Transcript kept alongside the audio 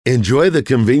Enjoy the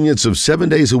convenience of 7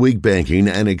 days a week banking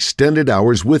and extended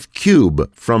hours with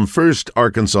Cube from First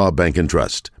Arkansas Bank and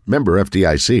Trust. Member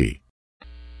FDIC.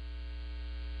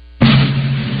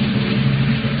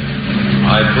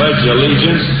 I pledge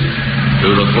allegiance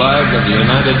to the flag of the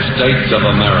United States of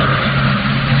America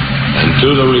and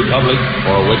to the republic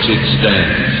for which it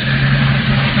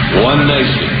stands, one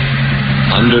nation,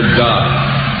 under God,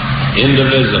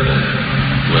 indivisible,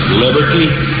 with liberty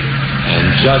and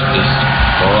justice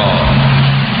for all.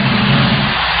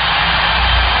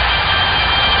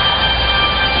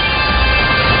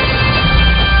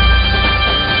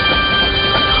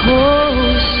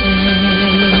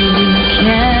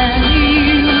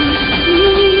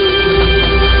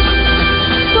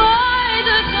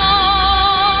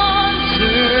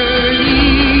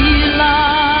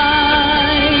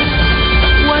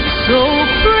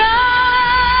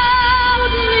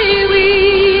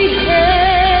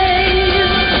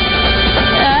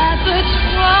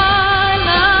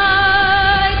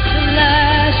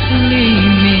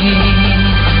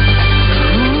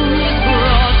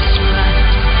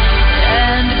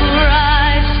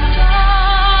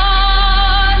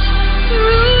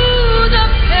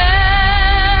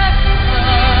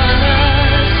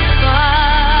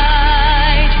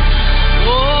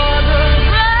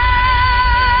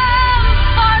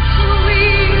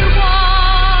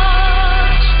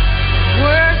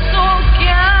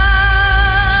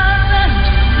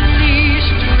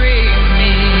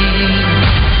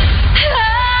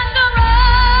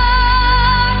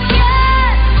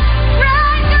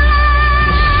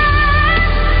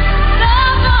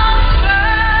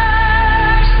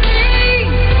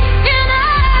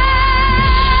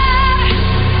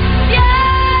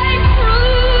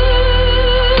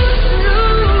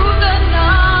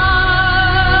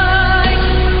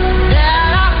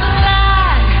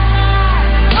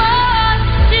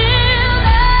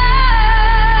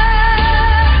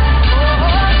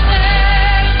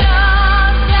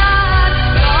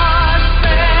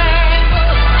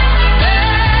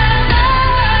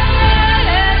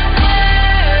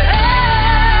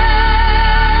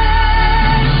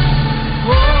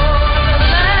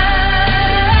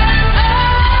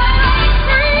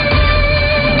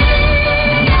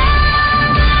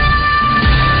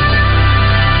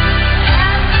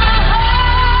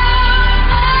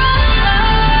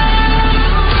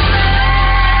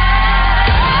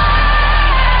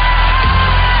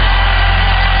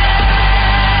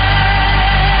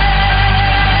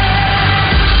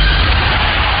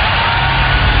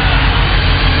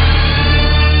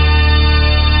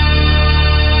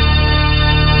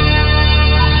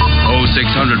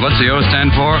 What's the O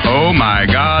stand for? Oh, my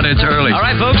God, it's early. All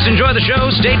right, folks, enjoy the show.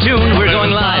 Stay tuned. We're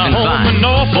going live in 5,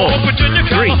 4,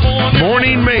 3.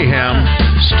 Morning Mayhem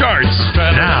starts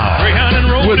now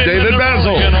with David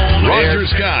Basil, Roger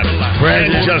Scott,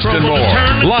 and Justin Moore.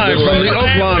 Live from the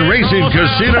Oaklawn Racing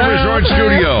Casino Resort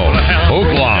Studio.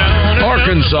 Oaklawn,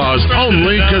 Arkansas's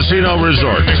only casino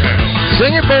resort.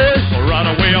 Sing it, boys. Right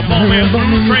away up on me from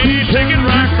the train, taking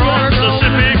right across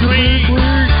Mississippi clean.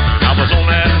 I was on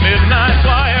that midnight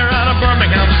flyer out of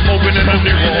Birmingham, smoking in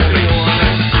New Orleans.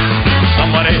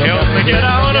 Somebody help me get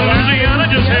out of Louisiana,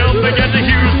 just help me get to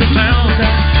Houston town.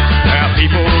 There are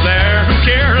people there who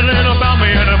care a little about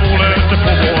me, and I won't let the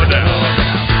poor boy down.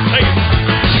 Hey,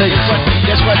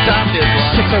 guess what time it is,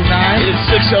 6:09. It is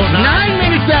 6:09. 9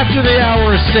 minutes after the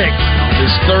hour of 6.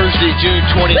 It's Thursday, June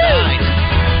 29th.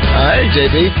 Hey,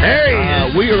 JB.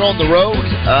 Hey. We are on the road.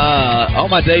 All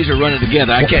my days are running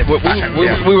together. I can't. We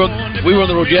were on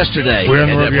the road yesterday. We're on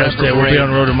the road yesterday. We'll be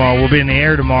on the road tomorrow. We'll be in the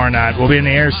air tomorrow night. We'll be in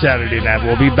the air Saturday night.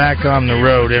 We'll be back on the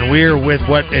road. And we're with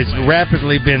what has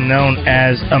rapidly been known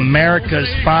as America's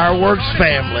Fireworks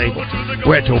Family.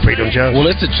 We're at Torpedo Joe's. Well,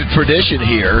 it's a tradition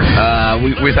here. I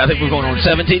think we're going on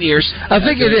 17 years. I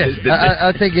think it is.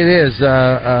 I think it is.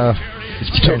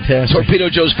 It's fantastic. Torpedo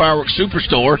Joe's Fireworks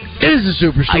Superstore. It is a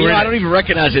superstore. I don't even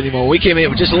recognize it anymore. We came in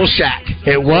with just a little shack.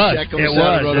 It was.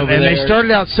 And they started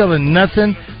out selling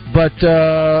nothing but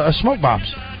smoke bombs.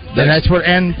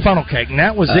 And funnel cake. And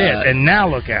that was it. And now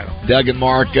look at them. Doug and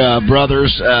Mark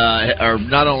brothers are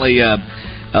not only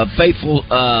faithful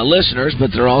listeners, but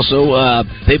they're also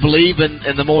they believe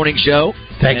in the morning show.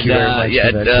 Thank you very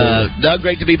much. Doug,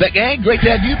 great to be back. And great to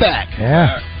have you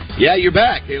back. Yeah, you're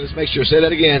back. Hey, let's make sure. Say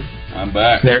that again. I'm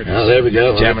back. There we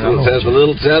go. Sounds a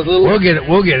little. We'll get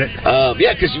it.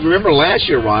 Yeah, because you remember last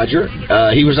year, Roger,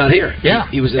 he was not here. Yeah,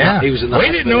 he was in. He was in the. We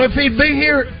didn't know if he'd be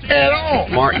here at all.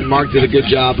 Mark did a good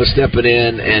job of stepping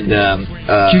in, and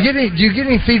do you get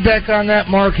any feedback on that,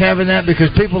 Mark? Having that because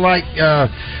people like,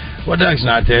 well, Doug's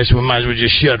not there, so we might as well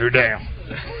just shut her down.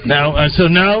 No,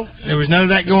 there was none of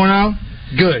that going on.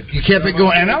 Good. You kept it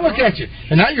going. And now look at you.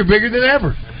 And now you're bigger than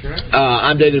ever.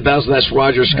 I'm David Basil. That's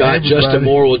Roger Scott. Justin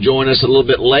Moore will join us a little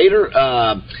bit later.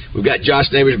 We've got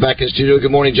Josh Neighbors back in the studio.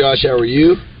 Good morning, Josh. How are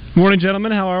you? Morning,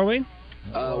 gentlemen. How are we?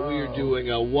 We are doing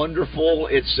wonderful.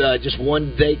 It's just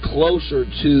one day closer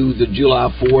to the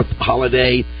July 4th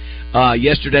holiday.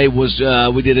 Yesterday was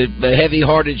we did a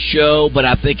heavy-hearted show, but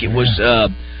I think it was a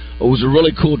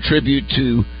really cool tribute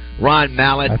to Ryan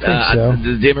Mallett. I think so.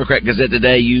 The Democrat Gazette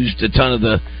today used a ton of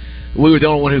the. We were the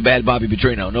only one who bad Bobby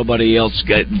Petrino. Nobody else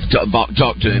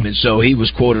talked to him, and so he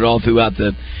was quoted all throughout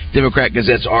the Democrat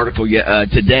Gazette's article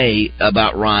today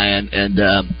about Ryan and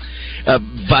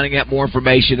finding out more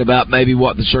information about maybe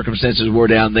what the circumstances were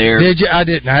down there. Did you? I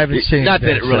didn't. I haven't seen. Not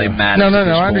that it really matters. No.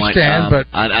 I point. understand, but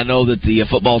I know that the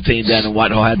football team down in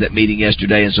Whitehall had that meeting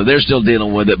yesterday, and so they're still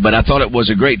dealing with it. But I thought it was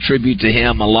a great tribute to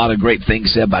him. A lot of great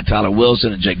things said by Tyler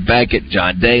Wilson and Jake Beckett, and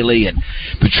John Daly, and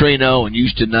Petrino, and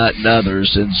Houston Nutt, and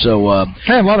others. And so I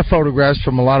have a lot of photographs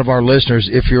from a lot of our listeners.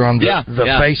 If you're on the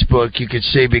Facebook, you could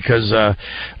see because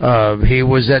he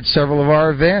was at several of our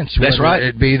events. That's right.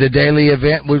 It'd be the daily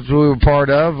event which we were part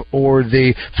of, or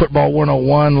the Football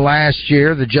 101 last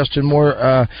year, the Justin Moore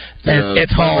Hall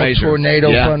Tornado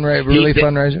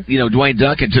fundraiser. You know, Dwayne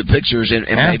Duncan took pictures and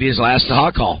maybe his last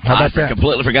hot call. How about that?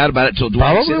 Completely forgot about it until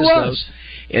Dwayne sent us those.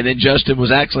 And then Justin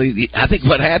was actually, I think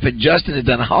what happened, Justin had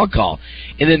done a hog call.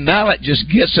 And then Mallett just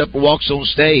gets up and walks on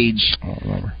stage. I don't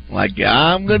remember. Like,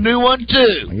 I'm going to do one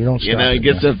too. He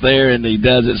gets up there and he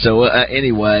does it. So,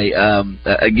 anyway,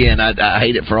 again, I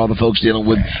hate it for all the folks dealing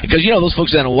with, because, those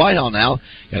folks down in Whitehall now,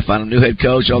 got to find a new head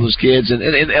coach, all those kids, and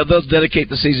they'll dedicate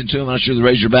the season to them. I'm sure the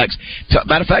Razorbacks,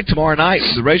 matter of fact, tomorrow night,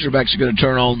 the Razorbacks are going to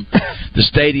turn on the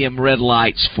stadium red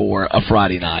lights for a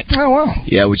Friday night. Oh, wow.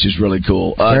 Yeah, which is really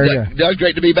cool. Doug,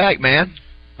 great to be back, man.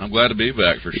 I'm glad to be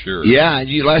back for sure. Yeah, and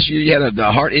last year you had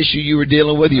a heart issue you were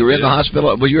dealing with. You were in the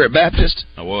hospital. Well, you were at Baptist?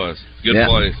 I was. Good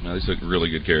place. Man, they took really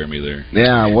good care of me there.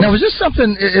 Yeah. Now, was this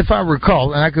something, if I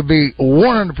recall, and I could be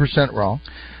 100% wrong,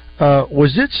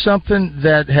 was it something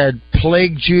that had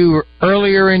plagued you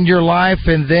earlier in your life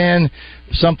and then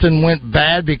something went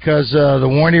bad because the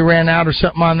warranty ran out or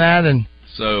something on that? And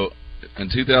so, in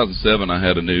 2007, I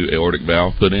had a new aortic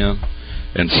valve put in,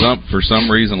 and for some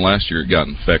reason last year it got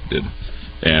infected.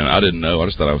 And I didn't know. I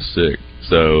just thought I was sick.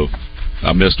 So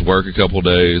I missed work a couple of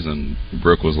days, and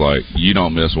Brooke was like, "You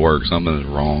don't miss work. Something is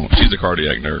wrong." She's a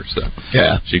cardiac nurse. So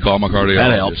she called my cardiologist.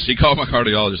 That helps. She called my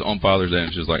cardiologist on Father's Day,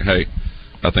 and she was like, "Hey,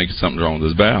 I think something's wrong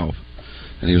with this valve."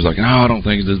 And he was like, "No, I don't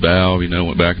think it's this valve."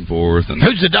 Went back and forth. And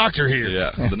who's the doctor here? Yeah.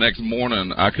 The next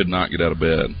morning, I could not get out of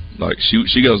bed. Like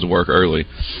she goes to work early,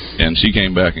 and she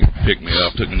came back and picked me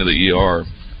up, took me to the ER.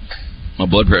 My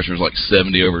blood pressure was like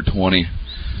 70/20.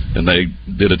 And they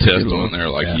did a test on it, and they're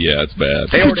like, yeah it's bad.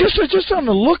 Hey, just on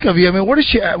the look of you, I mean, what is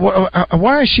she?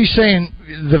 Why is she saying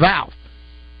the valve?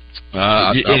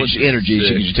 I was energy,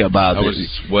 so you can tell by I was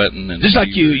sweating, and just like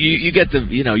you get the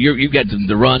you get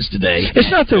the runs today.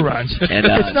 It's not the runs. And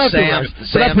it's not Sam,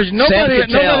 the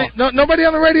runs. Nobody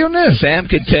on the radio knew. Sam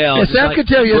could tell. Yeah, Sam could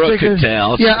tell. Brooke could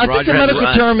tell. Yeah, I think the medical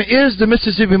term is the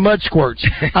Mississippi mud squirts.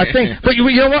 I think, but you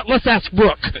know what? Let's ask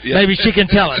Brooke. Yeah. Maybe she can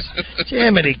tell us.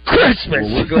 Jiminy Christmas!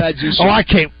 Well, we're glad you. I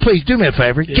can't. Please do me a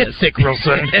favor. Yes. Get sick real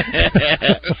soon.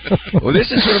 Well,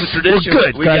 this is sort of a tradition.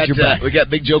 We're good. We got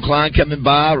Big Joe Klein coming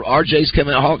by. RJ's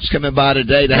coming. Hawk's coming by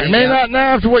today to hang may out. Not know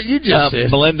after what you just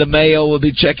said. Melinda Mayo will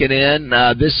be checking in.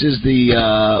 This is the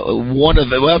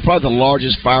probably the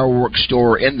largest fireworks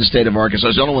store in the state of Arkansas.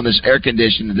 It's the only one that's air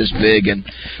conditioned and this big, and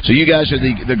so you guys are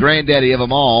the granddaddy of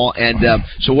them all. And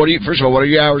so, first of all, what are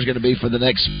your hours going to be for the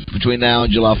next between now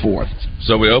and July 4th?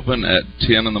 So we open at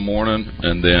 10 in the morning,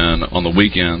 and then on the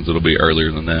weekends it'll be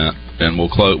earlier than that. And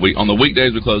we'll close. On the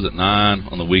weekdays we close at 9.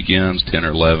 On the weekends 10 or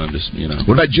 11. Just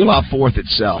What about July 4th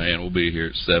itself? Man, we'll be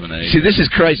here at 7, 8. See, this is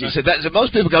crazy. So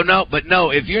most people go no, but no.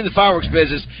 If you're in the fireworks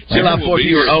business, July 4th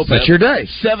you are open. That's your day.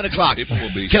 7 o'clock. People will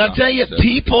be. Can I tell you,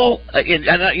 people?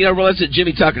 Realize that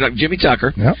Jimmy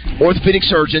Tucker, orthopedic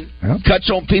surgeon, cuts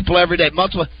on people every day.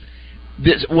 Multiple.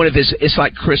 It's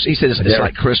like Christmas. He says it's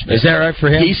like Christmas. Is that right for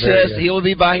him? He says he will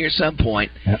be by here at some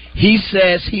point. Yep. He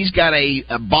says he's got a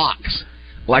box,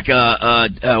 like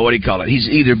what do you call it? He's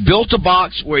either built a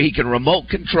box where he can remote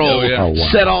control,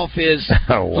 set off his.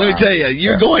 Let me tell you,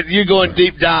 you're going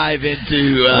deep dive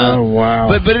into.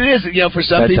 But it is for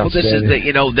some people this is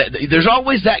there's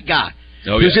always that guy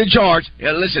who's in charge.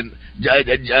 Listen.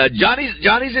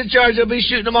 Johnny's in charge. He'll be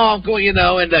shooting them off,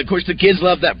 and of course the kids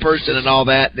love that person and all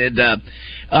that. And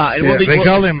They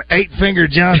call him 8-Finger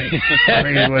Johnny. I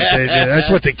mean, that's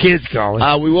what the kids call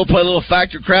him. We will play a little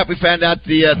Factor Crap. We found out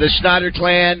the Schneider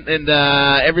clan, and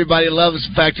everybody loves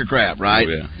Factor Crap, right?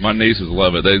 Oh, yeah. My nieces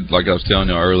love it. They, like I was telling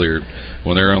you earlier,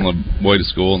 when they're on the way to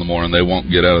school in the morning, they won't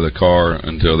get out of the car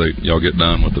until y'all get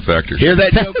done with the Factor. Hear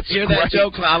that joke? Hear that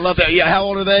joke? I love that. Yeah, how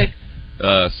old are they?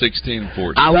 16 and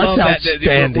 14. I love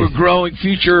that. We're growing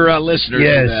future listeners.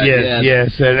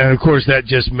 Yes. And of course, that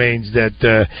just means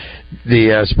that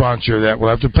the sponsor of that will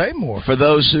have to pay more. For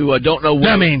those who don't know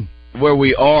where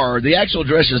we are, the actual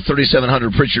address is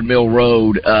 3700 Pritchard Mill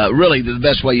Road. Really, the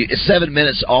best way, it's 7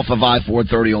 minutes off of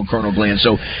I-430 on Colonel Glenn.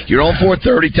 So you're on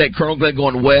 430, take Colonel Glenn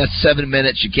going west, 7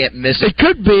 minutes, you can't miss it. It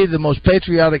could be the most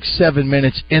patriotic 7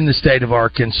 minutes in the state of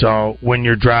Arkansas when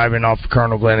you're driving off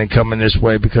Colonel Glenn and coming this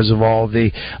way because of all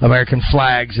the American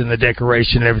flags and the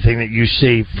decoration and everything that you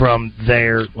see from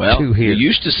there to here. You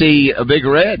used to see a big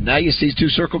red, now you see two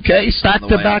Circle K's. Back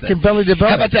to back and belly to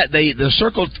belly. How about that? The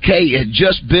Circle K had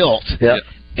just built. Yep.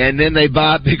 And then they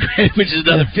buy Big Red, which is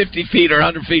another 50 feet or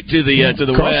 100 feet to the west.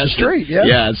 The street,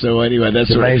 yeah. So anyway, that's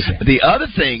amazing. The other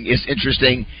thing is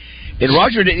interesting, and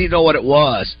Roger didn't even know what it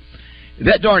was.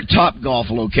 That darn Top Golf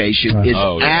location is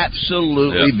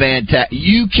absolutely fantastic.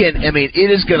 You can, it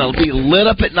is going to be lit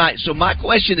up at night. So my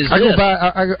question is I go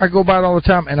by it all the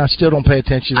time, and I still don't pay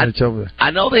attention that it's over there. I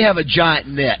know they have a giant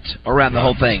net around the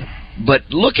whole thing, but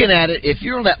looking at it, if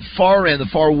you're on that far end, the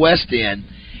far west end,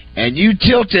 and you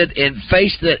tilted and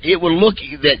faced that, it would look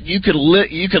that you could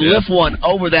lift one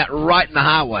over that right in the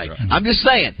highway. Right. I'm just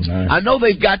saying. Nice. I know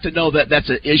they've got to know that that's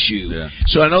an issue. Yeah.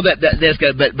 So I know that's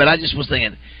got. But I just was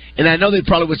thinking, and I know they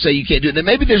probably would say you can't do it. Then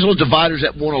maybe there's little dividers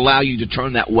that won't allow you to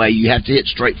turn that way. You have to hit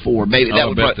straight forward. Maybe that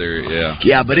would.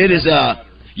 Yeah, but it is.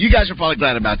 You guys are probably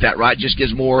glad about that, right? Just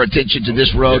gives more attention to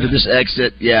this road, to this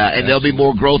exit. Yeah, and there'll be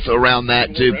more growth around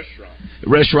that too.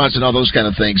 Restaurants and all those kind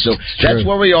of things. So that's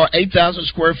where we are, 8,000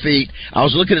 square feet. I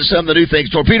was looking at some of the new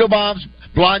things. Torpedo bombs,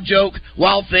 Blonde Joke,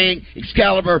 Wild Thing,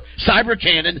 Excalibur, Cyber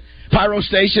Cannon, Pyro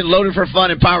Station, Loaded for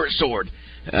Fun, and Pirate Sword.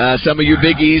 Some of your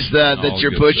biggies that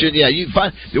you're pushing. Stuff. Yeah, you can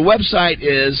find the website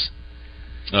is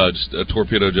just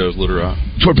Torpedo Joe's Little Rock.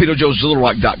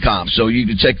 TorpedoJoesLittleRock.com. So you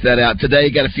can check that out.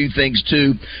 Today, got a few things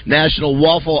too. National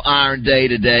Waffle Iron Day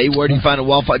today. Where do you find a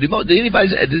waffle? Does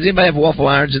anybody have waffle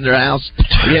irons in their house?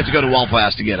 Or you have to go to Waffle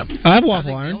House to get them? I have a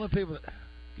waffle iron.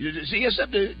 Yes, I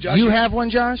do. Josh, you have one,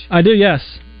 Josh? I do. Yes.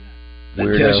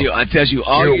 That tells you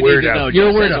all you need to know. You're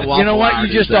a weirdo. You know what?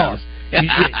 You just are.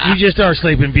 You just are,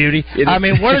 Sleeping Beauty. I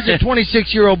mean, what is a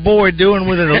 26-year-old boy doing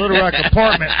with a Little Rock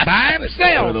apartment by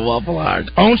himself? With a waffle iron.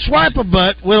 On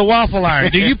Swipe-A-Butt with a waffle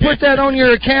iron. Do you put that on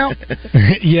your account?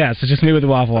 Yes, it's just me with a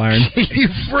waffle iron. You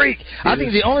freak. I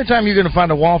think the only time you're going to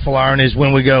find a waffle iron is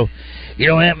when we go,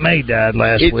 Aunt May died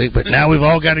last week, but now we've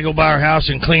all got to go by our house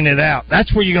and clean it out.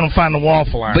 That's where you're going to find the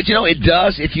waffle iron. But, it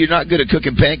does, if you're not good at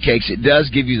cooking pancakes, it does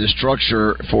give you the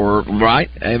structure for, right?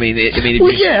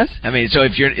 Yes. So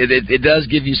if it does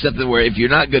give you something where if you're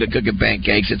not good at cooking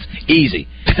pancakes, it's easy.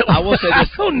 I will say this.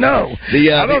 I don't know.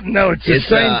 I don't know. It's the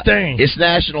same thing. It's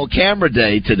National Camera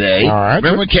Day today. All right.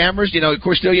 Remember cameras? Of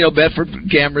course, still, Bedford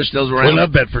cameras still around. We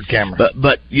love Bedford camera. But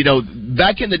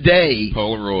back in the day.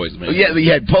 Polaroids, man. Yeah,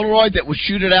 you had Polaroid that would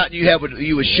shoot it out, and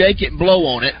you would shake it and blow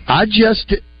on it.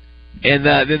 And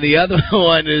then the other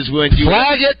one is when you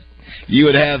flag it. You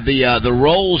would have the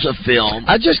rolls of film.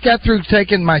 I just got through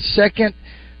taking my second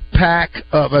sack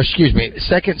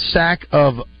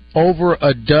of over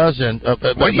a dozen.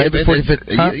 Maybe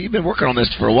 45. You've been working on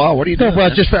this for a while. What are you doing?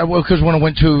 Because when I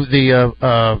went to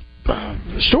the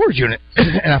storage unit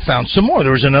and I found some more.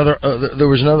 There was another.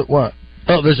 What?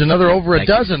 Oh, there's another over a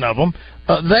dozen of them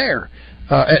there.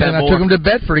 And I took them to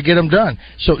Bedford to get them done.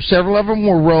 So several of them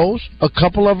were rolls. A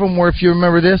couple of them were, if you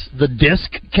remember this, the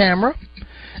disc camera.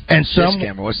 And some, disc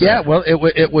camera, what's that? Well,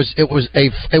 it was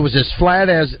as flat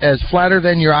as flatter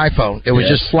than your iPhone. It was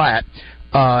just flat.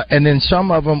 And then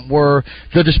some of them were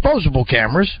the disposable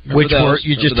cameras,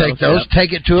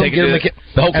 take it to them, get them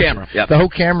the whole camera, the whole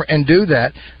camera, and do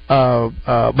that.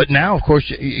 But now, of course,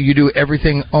 you do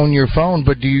everything on your phone.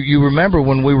 But do you remember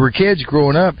when we were kids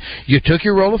growing up? You took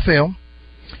your roll of film.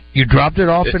 You dropped it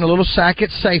off in a little sack at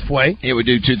Safeway. It would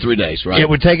do 2-3 days, right? It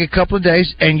would take a couple of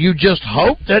days, and you just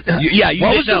hoped that.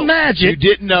 What was the magic? You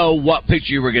didn't know what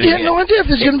picture you were going to get. You had no idea if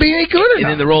it's going to be any good or not.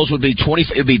 And then the rolls would be 20.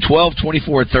 It'd be 12,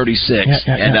 24, 36.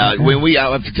 When I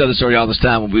have to tell the story all this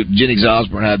time. When Jennings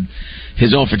Osborne had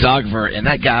his own photographer, and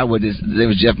that guy it was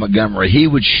Jeff Montgomery. He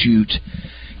would shoot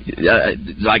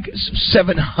like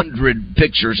 700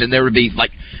 pictures, and there would be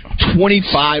like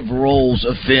 25 rolls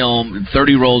of film,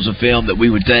 30 rolls of film that we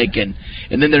would take, and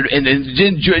then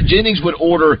Jennings would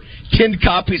order 10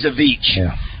 copies of each.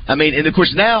 Yeah. I mean, and of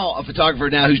course now a photographer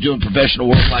who's doing professional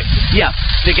work, like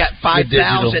they got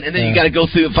 5,000, and then you got to go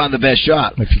through and find the best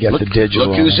shot. If you got the digital,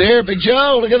 look who's here, Big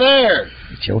Joe. Look at there.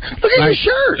 Look at your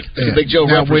shirt. Big Joe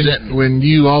now, representing. When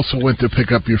you also went to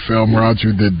pick up your film,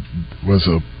 Roger, was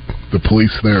the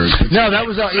police there? No, that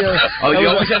was you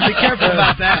always have to be careful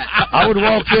about that. I would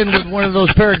walk in with one of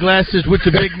those pair of glasses with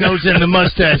the big nose and the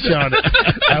mustache on it.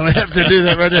 I would have to do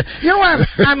that right there. You know what?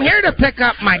 I'm here to pick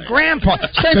up my grandpa.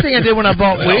 Same thing I did when I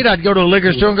bought weed. I'd go to a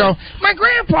liquor store and go, my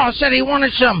grandpa said he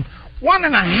wanted some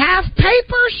 1.5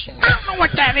 papers. I don't know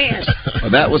what that is.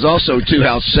 Well, that was also too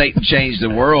how Satan changed the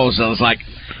world. So it's like,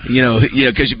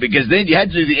 because then you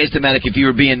had to do the Instamatic if you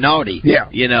were being naughty. Yeah.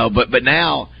 But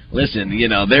now. Listen,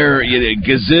 there are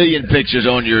gazillion pictures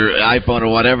on your iPhone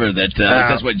or whatever that's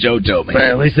what Joe told me. But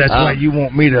at least that's why you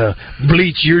want me to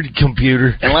bleach your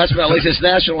computer. And last but not least, it's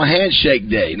National Handshake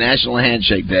Day. National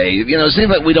Handshake Day. It seems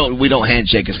like we don't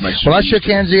handshake as much. Well, I shook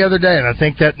hands the other day, and I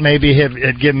think that maybe had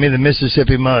given me the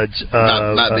Mississippi muds.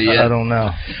 Might be, I don't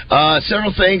know.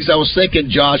 Several things I was thinking,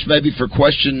 Josh, maybe for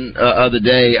question of the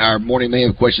day, our morning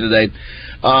mayhem question today.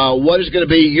 What is going to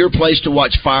be your place to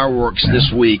watch fireworks this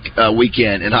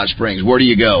weekend in Hot Springs? Where do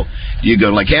you go? Do you go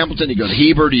to Lake Hamilton? Do you go to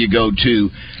Heber? Do you go to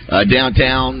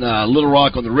downtown Little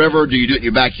Rock on the river? Do you do it in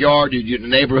your backyard? Do you do it in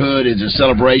the neighborhood? Is it a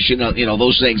celebration?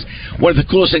 Those things. One of the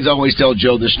coolest things I always tell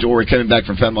Joe this story, coming back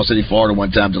from Panama City, Florida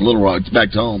one time to Little Rock, back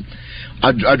to home.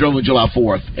 I drove on July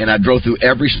 4th, and I drove through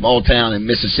every small town in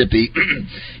Mississippi,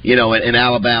 in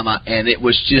Alabama, and it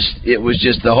was just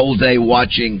the whole day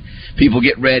watching people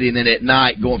get ready, and then at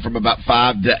night going from about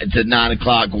 5 to 9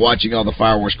 o'clock watching all the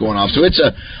fireworks going off. So it's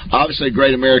obviously a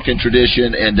great American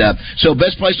tradition, and so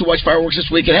best place to watch fireworks this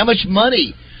weekend. How much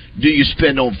money do you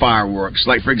spend on fireworks?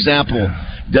 Like, for example,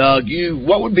 Doug,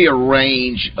 what would be a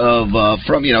range of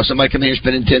from somebody coming here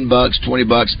spending $10,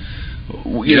 $20?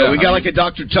 We got like a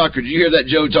Dr. Tucker. Did you hear that,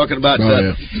 Joe, talking about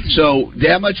So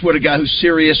how much would a guy who's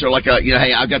serious, or like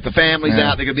hey, I've got the families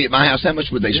out, they're going to be at my house, how much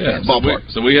would they spend?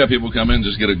 So we have people come in and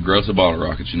just get a gross of bottle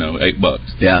rockets, $8.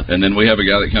 Yeah. And then we have a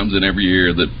guy that comes in every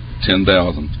year that 10,000.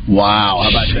 Wow, how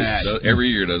about that? Every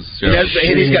year does. And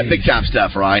he's got big time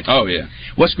stuff, right? Oh yeah.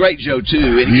 What's great, Joe,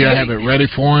 too? You have it ready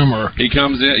for him, or he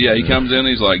comes in? Yeah, he comes in.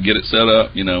 He's like, get it set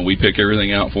up. We pick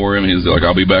everything out for him. He's like,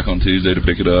 I'll be back on Tuesday to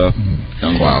pick it up.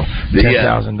 Wow,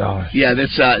 $10,000. Yeah,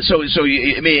 that's so.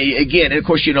 Again, of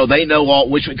course, they know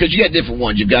all which because you got different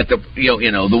ones. You've got the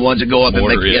the ones that go up and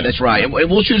make. Yeah, that's right. And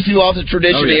we'll shoot a few off the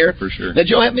tradition here for sure. Now,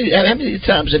 Joe, how many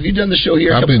times have you done the show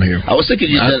here? I've been here. I was thinking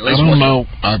you've done at least I don't one. know.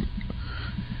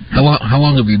 How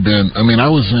long have you been? I mean, I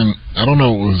was in. I don't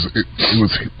know. It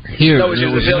was here. No, it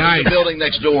was nice. The building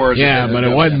next door. Yeah, but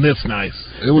it wasn't this nice.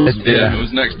 It was. It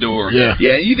was next door. Yeah.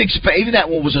 Yeah, even that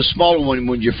one was a smaller one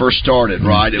when you first started,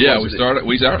 right?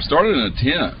 We started in a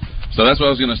tent. So that's what I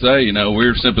was going to say. We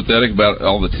were sympathetic about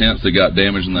all the tents that got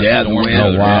damaged in that storm.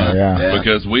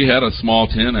 Because we had a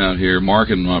small tent out here. Mark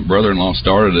and my brother-in-law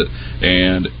started it,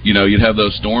 and you'd have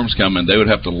those storms coming. They would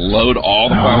have to load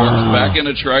all the fireworks back in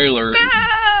a trailer,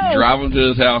 drive them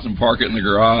to his house, and park it in the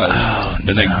garage,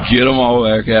 and then get them all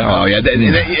back out. Oh yeah,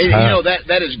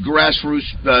 that is grassroots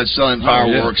selling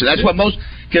fireworks. And that's what most.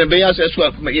 Can I be honest? That's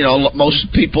what most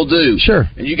people do. Sure.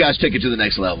 And you guys take it to the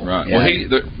next level. Right. Yeah.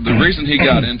 Well, the reason he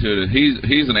got into it,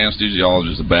 he's an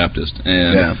anesthesiologist, a Baptist,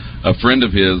 and a friend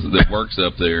of his that works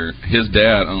up there. His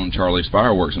dad owned Charlie's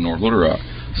Fireworks in North Little Rock.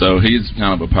 So he's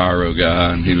kind of a pyro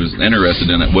guy, and he was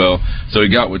interested in it. Well, so he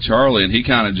got with Charlie, and he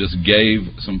kind of just gave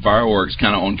some fireworks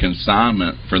kind of on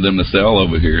consignment for them to sell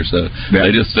over here. So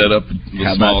they just set up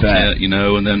a small tent,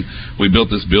 and then we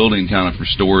built this building kind of for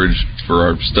storage for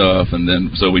our stuff, and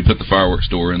then so we put the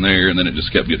fireworks store in there, and then it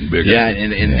just kept getting bigger. Yeah,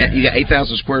 and you got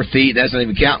 8,000 square feet. That's not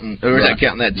even counting, or is that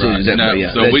counting that too? Right. Is that,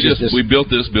 so we built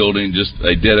this building just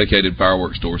a dedicated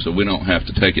fireworks store, so we don't have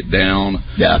to take it down.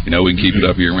 Yeah, we can keep it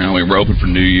up year round. We're open for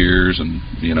New Year's, and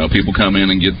people come in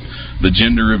and get the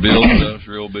gender reveal stuff's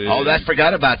real big. Oh, I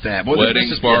forgot about that.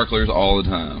 Wedding sparklers all the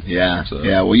time. Yeah,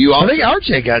 yeah. Well, I think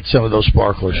RJ got some of those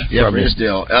sparklers. Yeah, from his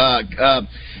deal.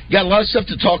 Got a lot of stuff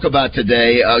to talk about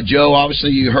today. Joe, obviously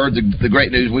you heard the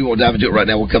great news. We won't dive into it right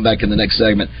now. We'll come back in the next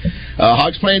segment.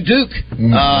 Hogs playing Duke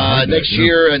next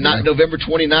year, November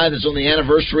 29th. It's on the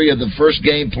anniversary of the first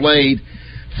game played.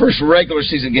 First regular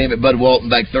season game at Bud Walton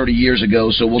back 30 years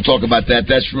ago, so we'll talk about that.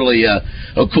 That's really a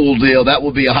cool deal. That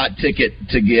will be a hot ticket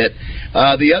to get.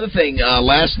 The other thing,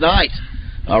 last night,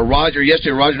 Roger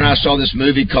and I saw this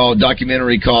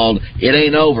documentary called "It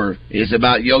Ain't Over." It's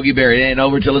about Yogi Berra. It ain't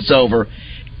over till it's over.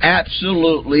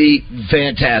 Absolutely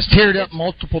fantastic. Teared up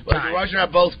multiple times. Roger and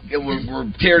I both were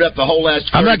teared up the whole last.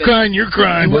 I'm not crying. You're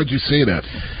crying. Where'd you see that?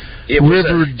 It was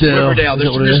Riverdale.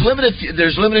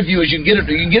 There's limited viewers. You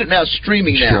can get it now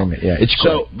streaming now. Yeah, it's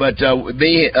cool. But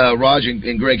me, Roger,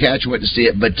 and Greg Hatcher went to see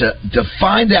it. But to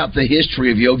find out the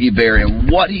history of Yogi Berra and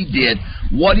what he did,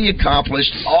 what he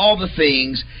accomplished, all the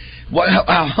things.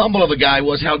 How humble of a guy he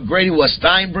was, how great he was.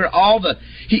 Steinbrenner,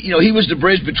 he was the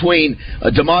bridge between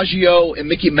DiMaggio and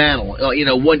Mickey Mantle.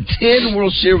 Won 10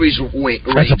 World Series rings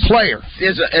as a player.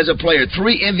 As a player,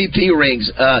 3 MVP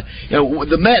rings.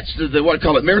 The Mets, what I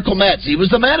call it, Miracle Mets. He was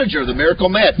the manager of the Miracle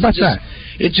Mets.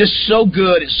 It's just so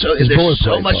good. There's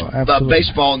so much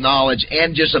baseball knowledge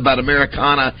and just about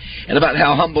Americana and about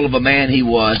how humble of a man he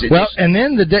was. And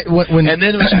then the day when and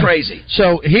then it was crazy.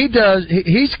 So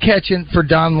he's catching for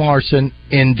Don Larson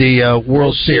in the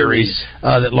World Series.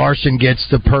 That Larson gets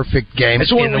the perfect game in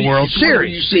the World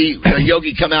Series. You see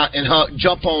Yogi come out and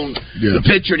jump on the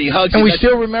pitcher and he hugs him. And we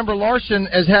still remember Larson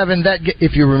as having that.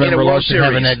 If you remember Larson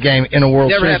having that game in a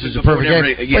World Series as a perfect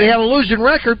game, but he had a losing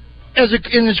record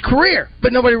in his career,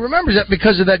 but nobody remembers that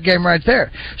because of that game right there.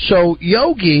 So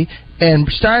Yogi and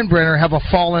Steinbrenner have a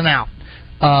falling out.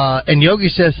 And Yogi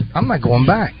says, I'm not going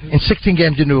back. In 16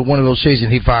 games into one of those seasons,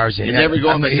 he fires him.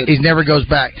 He never goes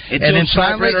back. And then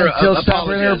finally, until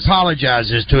Steinbrenner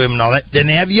apologizes to him and all that, then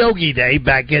they have Yogi Day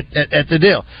back at the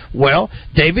deal. Well,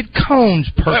 David Cohn's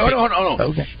perfect. Wait, hold on.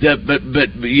 Okay.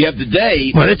 But you have the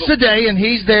day. Well, it's the day, and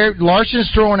he's there.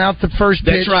 Larson's throwing out the first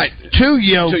pitch. That's right. To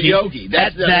Yogi.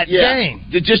 That's that game.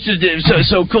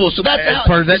 So cool. So that's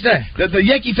part of that day. The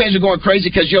Yankee fans are going crazy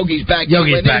because Yogi's back.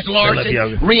 Yogi's back.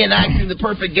 Larson reenacting the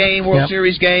perfect game, World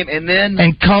Series game,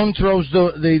 and Cohn throws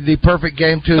the perfect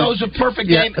game to. Throws a perfect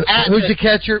game. Who's the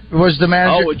catcher? Was the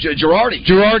manager? Oh, Girardi.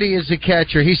 Girardi is the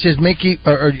catcher. He says, Mickey,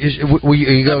 Yogi,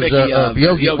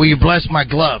 will you bless my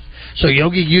glove? So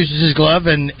Yogi uses his glove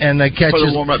and catches. For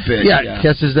the warm-up pitch. Yeah,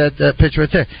 catches that pitch right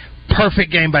there.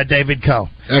 Perfect game by David Cohn.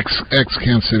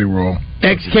 Ex-Kansas City Royal.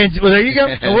 Ex-Kansas. Well, there you go.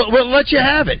 We'll let you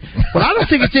have it. But I don't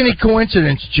think it's any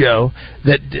coincidence, Joe,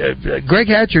 that Greg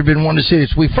Hatcher had been wanting to see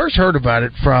this. We first heard about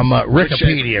it from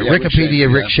Wikipedia.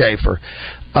 Rick Schaefer.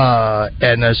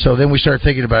 So then we started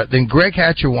thinking about it. Then Greg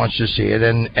Hatcher wants to see it,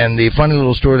 and the funny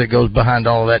little story that goes behind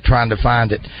all of that, trying to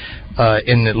find it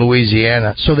in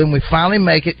Louisiana. So then we finally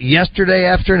make it yesterday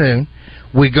afternoon.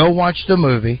 We go watch the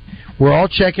movie. We're all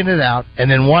checking it out, and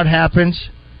then what happens?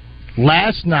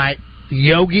 Last night,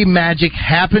 Yogi Magic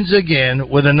happens again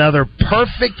with another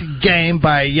perfect game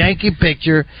by a Yankee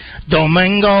pitcher,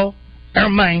 Domingo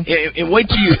Germán. And wait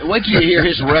till you hear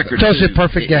his record. That's a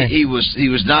perfect game. He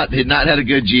had not had a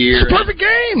good year. It's a perfect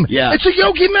game. Yeah, it's a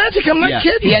Yogi Magic. I'm not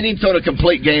kidding. He hadn't even thrown a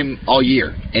complete game all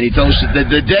year, and he throws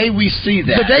the day we see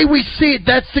that. The day we see it,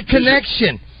 that's the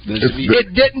connection.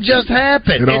 It didn't just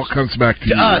happen. It all comes back to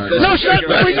you. No,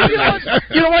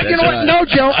 you know what? No,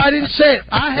 Joe, I didn't say it.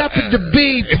 I happen to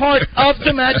be part of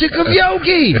the magic of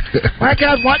Yogi. My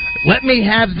God, what? Let me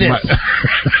have this.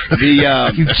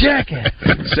 You jackass.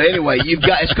 So anyway,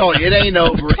 it's called It Ain't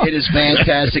Over. It is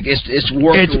fantastic. It's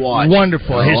worth to watch. It's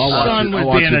wonderful. His son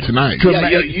would be in a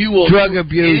drug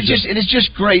abuse. And it's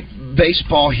just great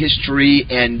baseball history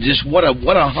and just what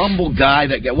a humble guy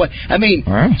that guy.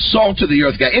 Salt to the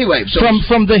earth guy. Anyway, so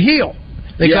from the Hill.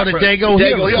 They called it Dago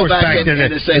Hill, of course, back then.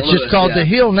 It's just called the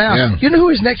Hill now. Yeah. You know who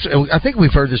his next... I think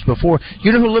we've heard this before.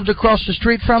 You know who lived across the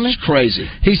street from him? It's crazy.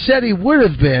 He said he would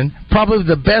have been probably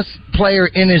the best player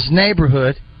in his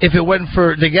neighborhood if it wasn't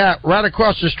for the guy right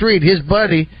across the street, his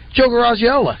buddy, Joe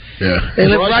Garagiola. Yeah. They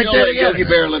lived right there together. Yogi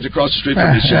Berra lived across the street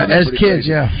from each other. As kids,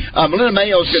 crazy. Melinda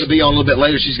Mayo is going to be on a little bit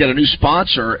later. She's got a new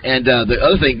sponsor. And the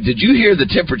other thing, did you hear the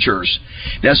temperatures?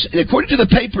 Now, according to the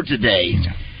paper today,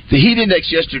 the heat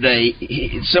index yesterday,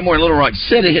 somewhere in Little Rock,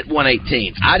 said it hit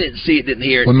 118. I didn't see it, didn't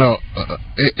hear it. Well, no,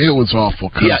 it was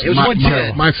awful. Yeah, it was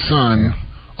 110. My son...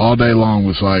 all day long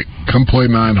was like, come play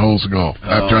 9 holes of golf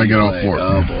after I get off work.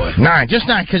 Oh, boy. 9, just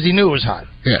 9, because he knew it was hot.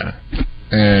 Yeah.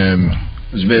 And...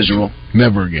 it was miserable.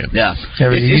 Never again. Yeah.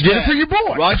 You did it for your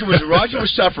boy. Roger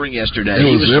was suffering yesterday.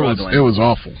 It was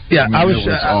awful. Yeah, I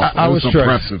was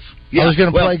impressive. I was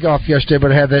going to play golf yesterday,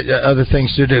 but I had other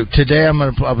things to do. Today I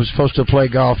was supposed to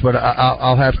play golf, but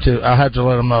I'll have to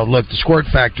let them know. Look, the squirt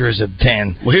factor is a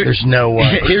 10. Well, there's no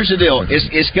way. Here's the deal.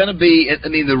 It's going to be. I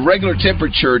mean, the regular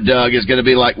temperature, Doug, is going to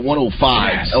be like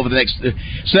 105 over the next.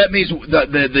 So that means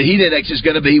the heat index is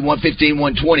going to be 115,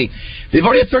 120. They've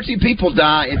already had 13 people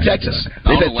die in Texas.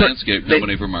 All the landscape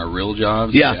company for my real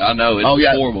jobs. Yeah, I know it's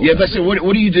horrible. Yeah, but so what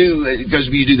do you do? Because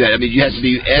you do that. I mean, you have to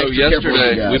be extra careful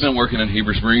with you guys. We've been working in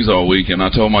Heber Springs all week, and I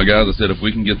told my guys, I said, if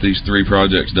we can get these 3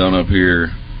 projects done up here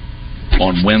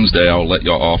on Wednesday, I'll let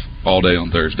y'all off all day on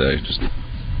Thursday. Just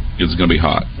it's going to be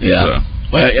hot. Yeah. So.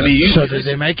 Well, I mean, so did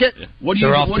they make it? What do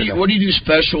you do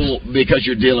special because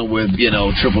you're dealing with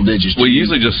triple digits? We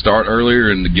usually just start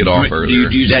earlier and get off earlier.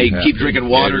 Do you keep drinking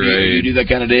water? Do you do that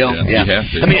kind of deal? Yeah. You have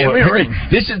to. I mean,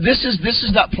 this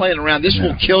is not playing around. This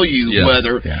will kill you.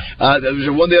 Whether there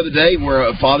was one the other day where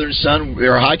a father and son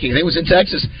were hiking. I think it was in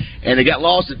Texas, and they got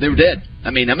lost. They were dead. I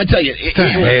mean, I'm gonna tell you, it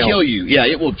will kill you. Yeah,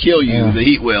 it will kill you. The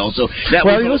heat will. So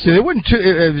listen, it wasn't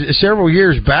several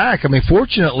years back. I mean,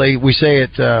 fortunately, we say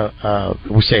it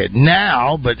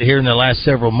now, but here in the last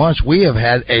several months, we have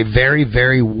had a very,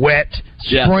 very wet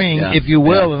spring, if you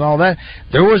will, and all that.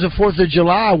 There was a 4th of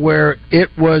July where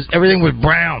everything was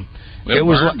brown. It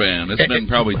was burn ban. It's been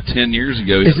probably 10 years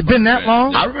ago. Has it been that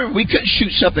long? I remember we couldn't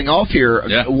shoot something off here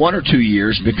 1 or 2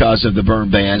 years because of the burn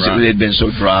bans. Right. It had been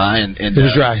so dry. And it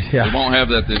was dry, yeah. We won't have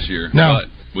that this year. No. But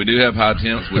we do have high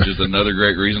temps, which is another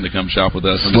great reason to come shop with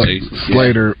us.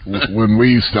 Slater, when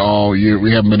we used to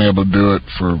we haven't been able to do it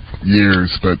for years,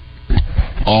 but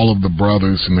all of the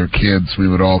brothers and their kids, we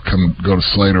would all go to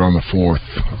Slater on the 4th,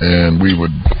 and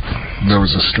there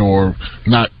was a store,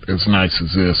 not as nice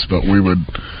as this, but we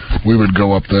would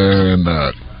go up there and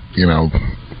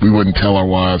we wouldn't tell our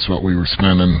wives what we were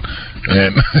spending.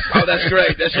 And oh, that's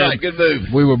great. That's right. Good move.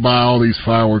 We would buy all these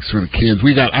fireworks for the kids.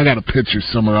 I got a picture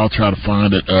somewhere. I'll try to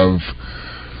find it of,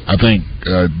 I think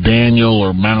Daniel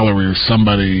or Mallory or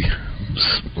somebody.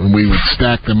 And we would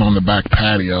stack them on the back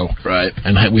patio. Right.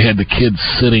 And we had the kids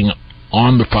sitting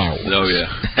on the fireworks. Oh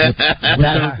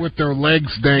yeah. with their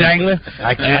legs dangling.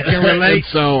 I can relate.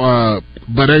 And so,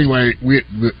 but anyway,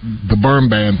 the burn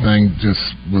ban thing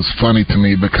just was funny to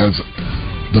me because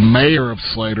the mayor of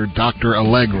Slater, Dr.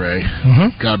 Allegre,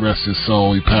 God rest his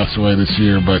soul, he passed away this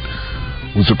year, but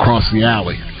was across the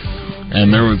alley.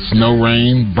 And there was no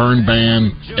rain, burn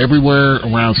ban. Everywhere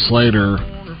around Slater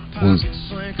was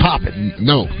popping.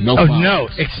 No. Oh, no,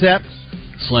 except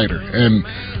Slater. And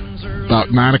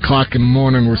about 9 o'clock in the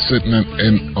morning, we're sitting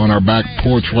on our back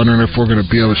porch wondering if we're going to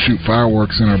be able to shoot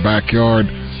fireworks in our backyard,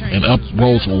 and up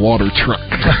rolls a water truck.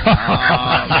 Very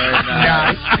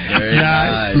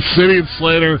nice. The city of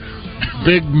Slater,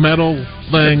 big metal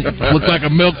thing, looked like a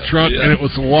milk truck, and it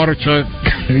was a water truck,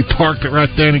 and he parked it right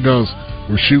there, and he goes,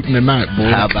 "We're shooting tonight,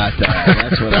 boy." How about that?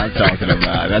 That's what I'm talking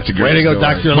about. That's a great way to go,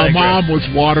 Dr. My mom was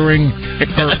watering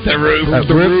the roof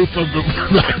of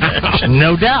the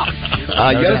no doubt.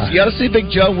 You got to see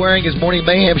Big Joe wearing his Morning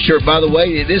Mayhem shirt. By the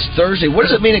way, it is Thursday. What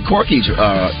does it mean at Corky's,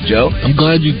 Joe? I'm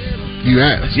glad you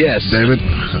asked. Yes, David.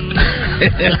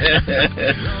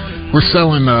 We're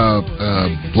selling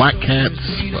Black Cats.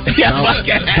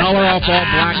 Dollar off all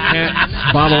Black Cats.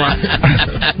 Bottle rocket.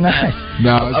 Nice.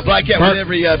 No, a Black Cat with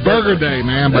every Burger Day,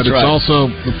 man. But That's it's right.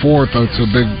 also the 4th. It's a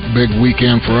big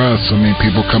weekend for us. I mean,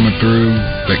 people coming through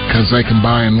because they can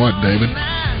buy in what, David?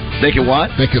 They can what?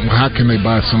 How can they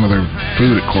buy some of their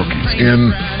food at Corky's?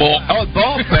 In bulk. Oh,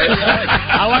 bulk, baby.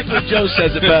 I like when Joe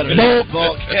says it better.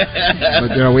 Bulk.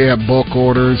 But we have bulk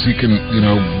orders. You can,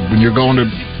 when you're going to,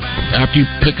 after you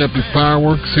pick up your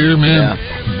fireworks here, man,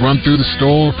 run through the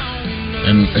store,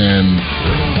 and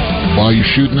while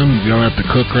you're shooting them, you don't have to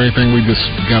cook or anything. We just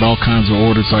got all kinds of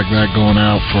orders like that going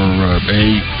out for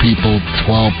 8 people,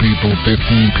 12 people,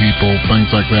 15 people,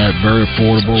 things like that. Very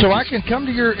affordable. So I can come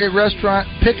to your restaurant,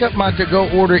 pick up my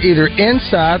to-go order either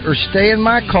inside or stay in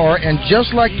my car, and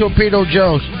just like Torpedo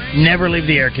Joe's, never leave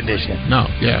the air conditioning.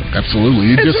 No, yeah, absolutely.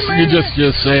 You just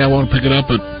say, I want to pick it up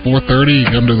at 4:30.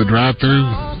 You come to the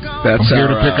drive-thru. I'm here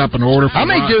to pick up an order. I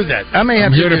may do that. I may have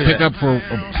I'm to here to pick up for.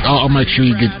 I'll make sure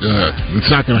you get.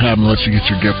 It's not going to happen unless you get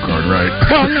your gift card, right?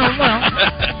 Well, no.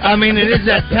 I mean, it is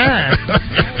that time.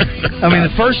 I mean,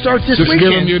 the first starts this Just weekend.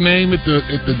 give them your name at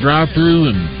the drive-thru,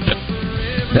 and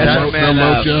That's our man,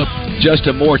 they'll load you up.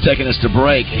 Justin Moore taking us to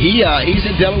break. He's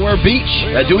in Delaware Beach,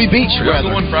 Dewey Beach.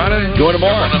 Going Friday. Going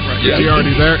tomorrow. Is he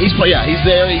already there? He's there.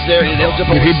 And he'll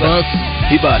jump Did over he bust?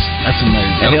 He bust. That's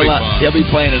amazing. And he'll be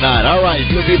playing tonight. All right, if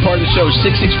you'll be a part of the show,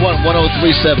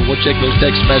 661-1037. We'll check those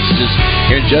text messages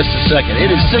here in just a second. It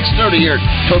is 6:30 here at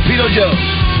Torpedo Joe's.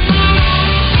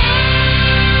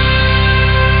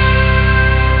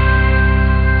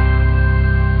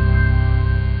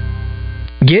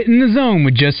 Get in the zone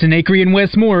with Justin Acree and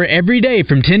Wes Moore every day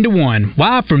from 10 to 1,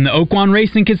 live from the Oaklawn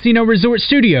Racing Casino Resort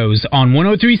Studios on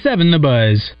 103.7 The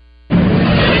Buzz.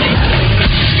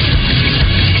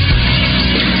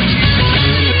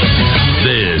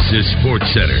 This is Sports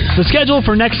Center. The schedule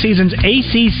for next season's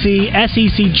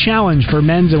ACC-SEC Challenge for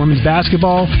men's and women's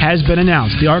basketball has been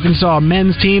announced. The Arkansas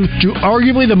men's team drew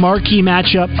arguably the marquee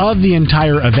matchup of the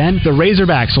entire event. The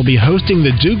Razorbacks will be hosting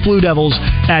the Duke Blue Devils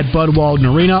at Bud Walton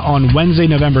Arena on Wednesday,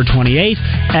 November 28th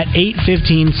at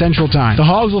 8:15 Central Time. The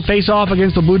Hogs will face off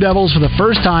against the Blue Devils for the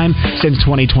first time since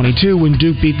 2022 when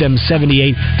Duke beat them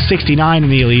 78-69 in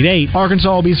the Elite Eight.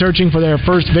 Arkansas will be searching for their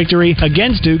first victory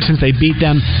against Duke since they beat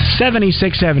them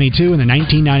 76-72 in the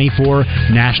 1994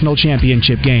 National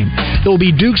Championship game. It will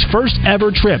be Duke's first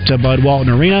ever trip to Bud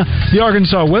Walton Arena. The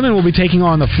Arkansas women will be taking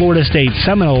on the Florida State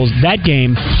Seminoles. That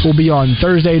game will be on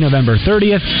Thursday, November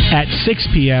 30th at 6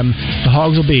 p.m. The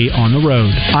Hogs will be on the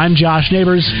road. I'm Josh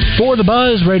Neighbors for the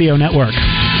Buzz Radio Network.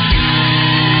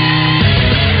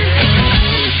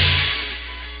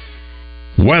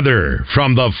 Weather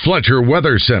from the Fletcher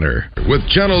Weather Center with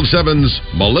Channel 7's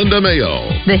Melinda Mayo.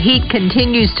 The heat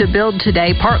continues to build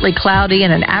today, partly cloudy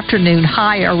and an afternoon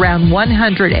high around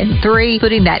 103,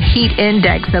 putting that heat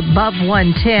index above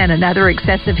 110. Another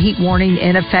excessive heat warning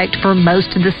in effect for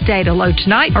most of the state. A low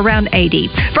tonight around 80.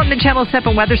 From the Channel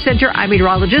 7 Weather Center, I'm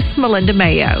meteorologist Melinda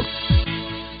Mayo.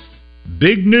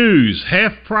 Big news,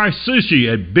 half-price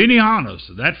sushi at Benihana's.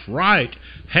 That's right,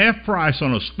 half price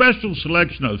on a special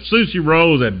selection of sushi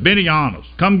rolls at Benihana's.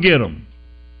 Come get them.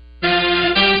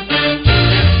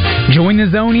 Join the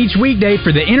Zone each weekday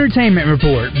for the Entertainment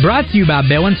Report, brought to you by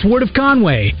Bell & Sword of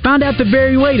Conway. Find out the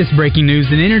very latest breaking news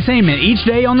and entertainment each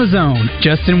day on the Zone.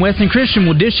 Justin, Wes, and Christian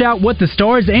will dish out what the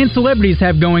stars and celebrities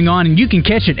have going on, and you can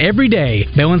catch it every day.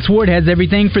 Bell & Sword has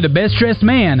everything for the best-dressed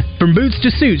man. From boots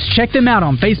to suits, check them out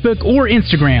on Facebook or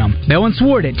Instagram. Bell &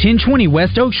 Sword at 1020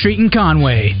 West Oak Street in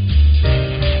Conway.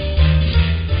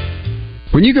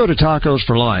 When you go to Tacos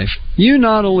for Life, you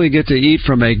not only get to eat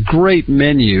from a great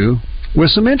menu with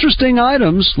some interesting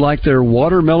items like their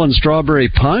watermelon strawberry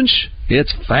punch.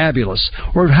 It's fabulous.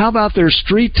 Or how about their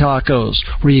street tacos,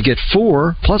 where you get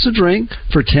 4 plus a drink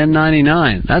for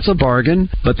 $10.99. That's a bargain.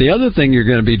 But the other thing you're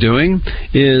going to be doing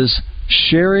is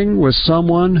sharing with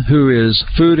someone who is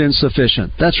food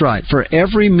insufficient. That's right. For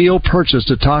every meal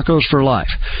purchased at Tacos for Life,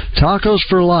 Tacos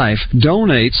for Life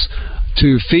donates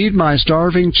to Feed My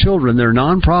Starving Children, their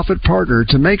nonprofit partner,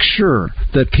 to make sure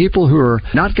that people who are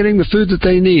not getting the food that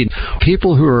they need,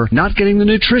 people who are not getting the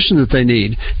nutrition that they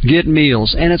need, get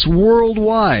meals. And it's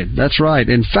worldwide. That's right.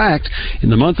 In fact, in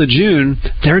the month of June,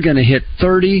 they're going to hit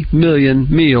 30 million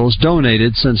meals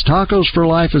donated since Tacos for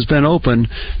Life has been open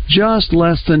just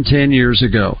less than 10 years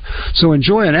ago. So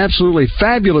enjoy an absolutely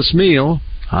fabulous meal.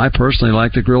 I personally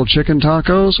like the grilled chicken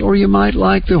tacos, or you might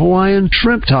like the Hawaiian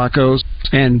shrimp tacos,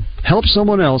 and help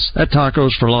someone else at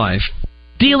Tacos for Life.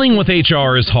 Dealing with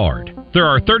HR is hard. There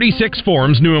are 36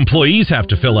 forms new employees have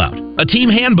to fill out, a team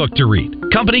handbook to read,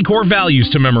 company core values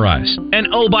to memorize, and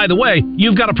oh, by the way,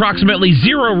 you've got approximately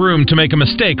 0 room to make a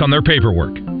mistake on their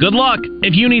paperwork. Good luck.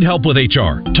 If you need help with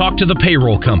HR, talk to the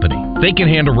payroll company. They can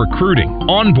handle recruiting,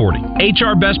 onboarding,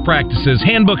 HR best practices,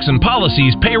 handbooks and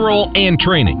policies, payroll, and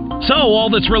training. So all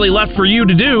that's really left for you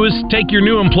to do is take your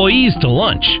new employees to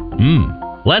lunch.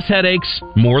 Less headaches,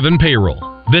 more than payroll.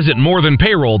 Visit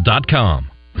morethanpayroll.com.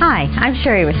 Hi, I'm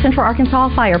Sherry with Central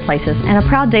Arkansas Fireplaces and a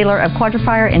proud dealer of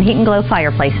Quadrifire and Heat and Glow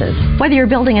fireplaces. Whether you're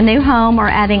building a new home or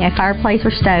adding a fireplace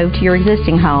or stove to your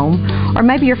existing home, or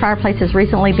maybe your fireplace has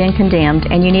recently been condemned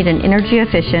and you need an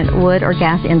energy-efficient wood or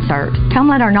gas insert, come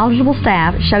let our knowledgeable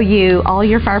staff show you all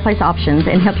your fireplace options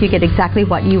and help you get exactly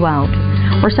what you want.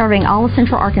 We're serving all of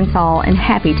Central Arkansas and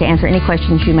happy to answer any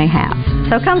questions you may have.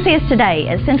 So come see us today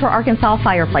at Central Arkansas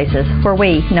Fireplaces, where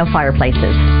we know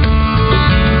fireplaces.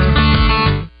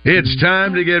 It's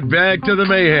time to get back to the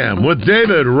mayhem with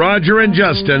David, Roger, and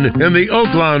Justin in the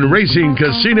Oaklawn Racing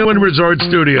Casino and Resort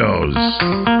Studios.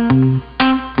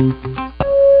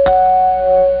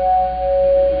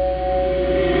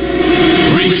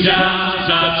 Reach out,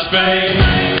 touch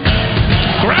space.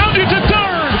 Grounded to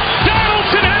third.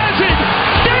 Donaldson has it.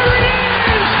 There it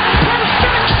is.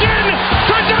 Perfection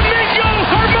for Domingo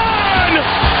Herman.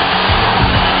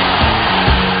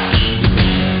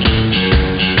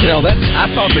 You know, I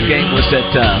thought the game was at,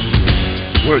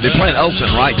 they're playing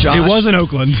Oakland, right, Josh? It was in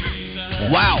Oakland.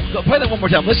 Wow. Go play that one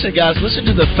more time. Listen, guys, listen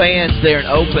to the fans there in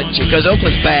Oakland, because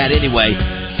Oakland's bad anyway.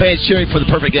 Fans cheering for the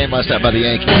perfect game last night by the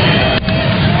Yankees.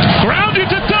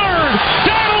 Grounded to third.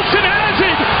 Donaldson has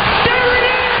it. There it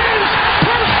is.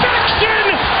 Perfection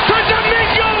for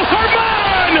Domingo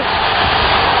Herman.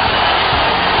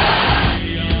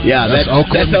 Yeah, that's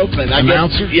Oakland. That's Oakland.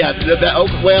 Announcer? Yeah, that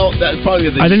Oakland. Well, that's probably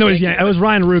the. I didn't know it was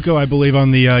Ryan Rucco, I believe, on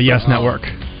the Yes Network.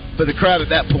 but the crowd at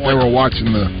that point, they were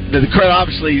watching the crowd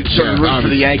obviously started rooting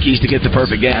for the Yankees to get the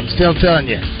perfect game. I'm still telling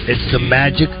you, it's the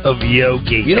magic of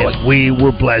Yogi. You know what? We were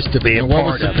blessed to be a what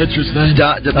was part the of it. pitcher's name?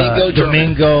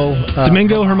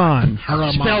 Domingo Herman.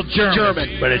 Spelled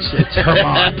German, but it's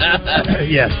Herman.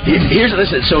 Yes.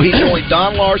 Listen. So he joined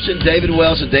Don Larson, David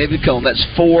Wells, and David Cohn. That's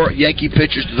 4 Yankee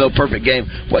pitchers to throw a perfect game.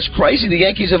 What's crazy? The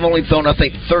Yankees have only thrown, I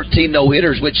think, 13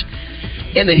 no-hitters, which.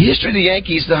 In the history of the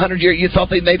Yankees, the 100-year, you thought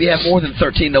they'd maybe have more than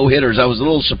 13 no-hitters. I was a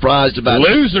little surprised about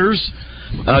losers.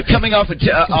 Coming off a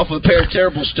pair of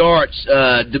terrible starts,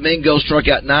 Domingo struck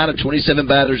out 9 of 27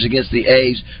 batters against the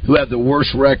A's, who have the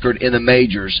worst record in the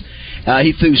majors.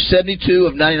 He threw 72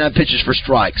 of 99 pitches for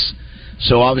strikes.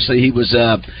 So obviously he was,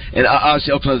 and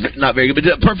obviously Oakland's not very good. But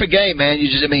the perfect game, man.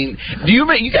 Do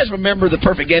you guys remember the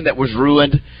perfect game that was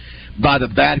ruined by the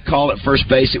bad call at first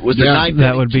base? It was the ninth inning,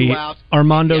 that would be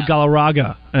Armando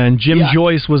Galarraga, and Jim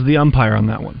Joyce was the umpire on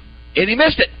that one. And he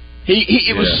missed it.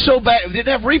 It was so bad. We didn't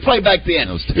have replay back then.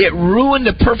 It ruined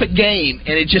the perfect game,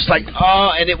 and it just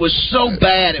and it was so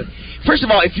bad. First of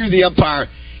all, if you're the umpire,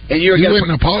 and you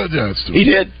wouldn't apologize to him. He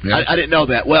did? Yeah. I didn't know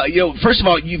that. Well, first of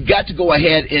all, you've got to go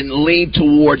ahead and lean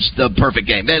towards the perfect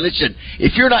game. Man, listen,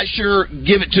 if you're not sure,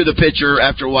 give it to the pitcher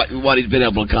after what he's been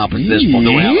able to accomplish this point.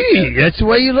 That's the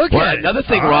way you look at it. Another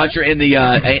thing, Roger, in the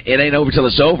it ain't over till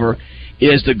it's over,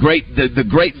 is the great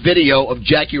video of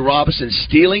Jackie Robinson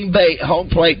stealing home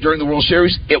plate during the World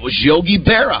Series. It was Yogi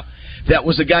Berra. That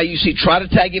was the guy you see try to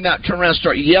tag him out, turn around,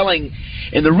 start yelling.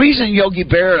 And the reason Yogi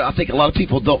Berra, I think a lot of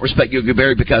people don't respect Yogi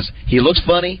Berra because he looks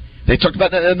funny. They talked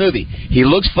about that in the movie. He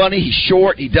looks funny. He's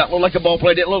short. He doesn't look like a ball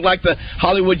player. He didn't look like the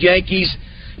Hollywood Yankees.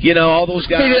 All those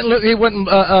guys. He didn't look. He wasn't.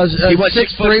 He was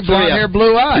 6'3", blonde hair,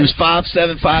 blue eyes. He was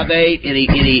 5'7", 5'8",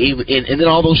 and then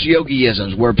all those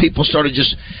Yogi-isms where people started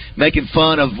just making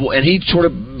fun of, and he sort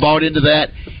of bought into that,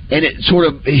 and it sort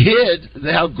of hid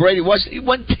how great he was. He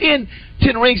won 10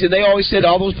 rings, and they always said,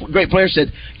 all those great players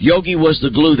said, Yogi was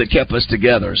the glue that kept us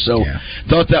together. So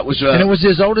thought that was. And it was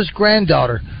his oldest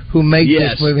granddaughter who made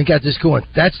this move and got this going.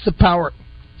 That's the power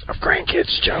of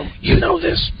grandkids, Joe. You know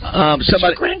this.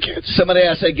 Somebody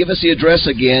asked, give us the address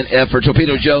again for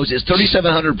Torpedo Joe's. It's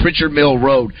 3700 Pritchard Mill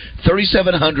Road.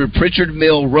 3700 Pritchard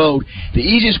Mill Road. The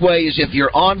easiest way is if you're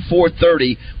on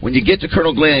 430, when you get to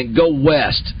Colonel Glenn, go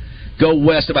west. Go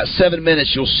west about 7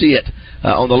 minutes. You'll see it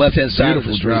on the left-hand side of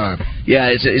the street. Drive. Yeah,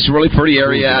 it's a really pretty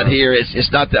area out here.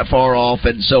 It's not that far off,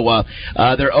 and so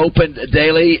they're open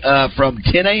daily from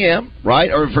 10 a.m. Right,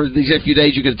 or for these few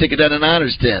days you can take it down to 9 or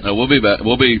 10. No, we'll be back.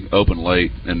 We'll be open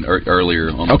late and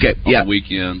earlier on the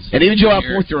weekends. And even July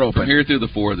 4th, you're open. From here through the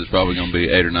 4th, it's probably going to be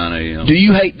 8 or 9 a.m. Do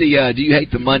you hate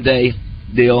the Monday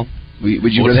deal?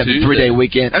 Would you rather have a 3-day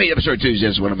weekend? I mean, I'm sorry, Tuesday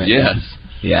is what I meant. Yes.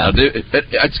 Yeah. I do.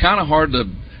 It's kind of hard to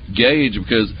gauge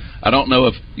because I don't know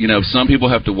if some people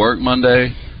have to work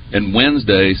Monday and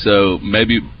Wednesday, so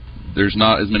maybe there's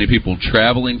not as many people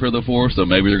traveling for the 4th, so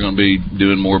maybe they're going to be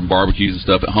doing more barbecues and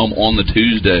stuff at home on the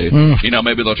Tuesday.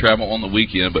 Maybe they'll travel on the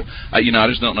weekend, but I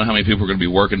just don't know how many people are going to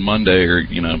be working Monday or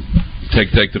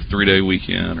take the 3-day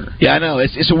weekend. Or I know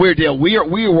it's a weird deal. We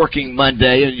are working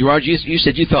Monday, and Roger, you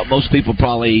said you thought most people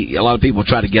a lot of people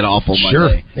try to get off on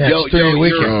Monday. Yeah,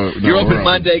 you're open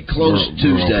Monday, close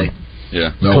Tuesday.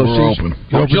 Yeah. No, we're open.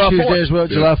 You're open Tuesday as well,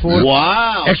 July 4th?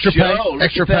 Wow. Extra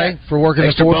pay for working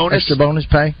the 4th? Extra bonus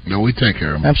pay? No, we take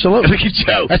care of them. Absolutely. Look at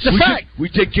Joe. That's a fact.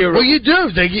 We take care of them. Well, you do.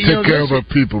 Take care of our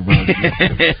people, bro.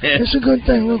 It's a good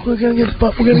thing. Look, we're going to give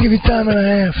you time and a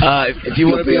half. If you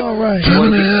want to be all right.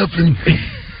 Time and a half, and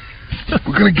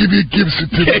we're going to give you a gift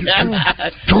certificate.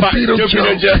 Torpedo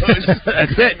Joe's.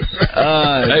 That's it.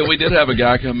 Hey, we did have a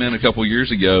guy come in a couple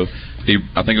years ago.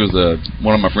 I think it was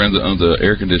one of my friends that owns an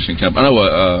air conditioning company.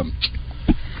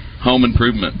 Home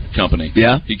improvement company.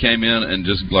 Yeah. He came in and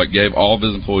just gave all of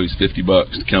his employees $50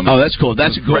 to come in. Oh, that's cool.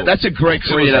 That's a great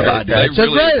creative idea. That's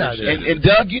a great idea. And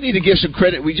Doug, you need to give some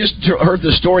credit. We just heard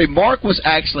the story. Mark was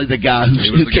actually the guy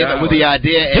who came up with the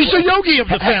idea. He's the Yogi of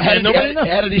the family.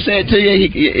 How did he say it to you?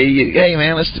 Hey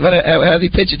man, how did he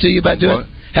pitch it to you about doing it?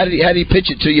 How did he pitch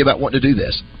it to you about wanting to do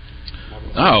this?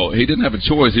 Oh, he didn't have a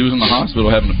choice. He was in the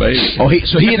hospital having a baby. Oh,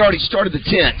 so he had already started the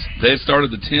tent. They had started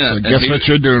the tent. So guess what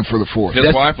you're doing for the 4th?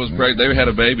 His wife was pregnant. They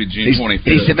had a baby June 25th.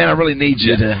 He said, man, I really need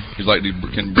you to... He's like,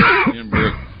 can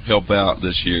Brooke help out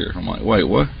this year? I'm like, wait,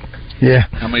 what? Yeah.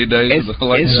 How many days? And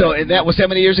that was how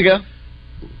many years ago?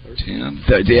 10.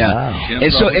 Yeah. Wow.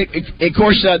 And so, of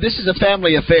course, this is a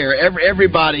family affair.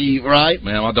 Everybody, right?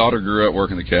 Man, my daughter grew up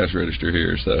working the cash register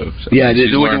here, so yeah,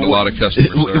 she's learned a lot of customer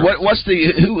service. What's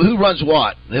who runs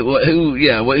what?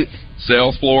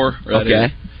 Sales floor. Right okay.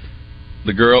 Here.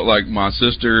 The girl, like my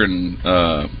sister and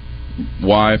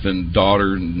wife and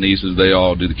daughter and nieces, they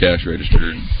all do the cash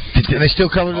register. And they still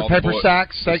cover the paper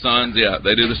sacks? The sons, yeah,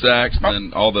 they do the sacks,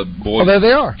 and then all the boys there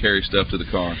they are. carry stuff to the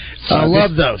car. I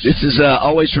love those. This is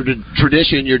always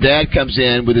tradition. Your dad comes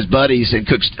in with his buddies and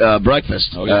cooks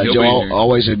breakfast. Oh, yeah, Joe,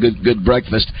 always a good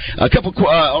breakfast. A couple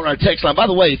on our text line. By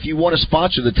the way, if you want to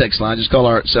sponsor the text line, just call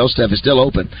our sales staff. It's still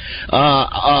open.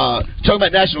 Talking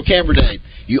about National Camera Day.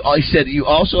 He said you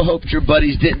also hoped your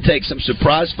buddies didn't take some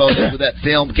surprise photos with that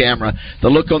film camera. The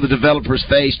look on the developer's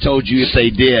face told you if they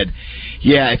did.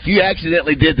 Yeah, if you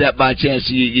accidentally did that by chance,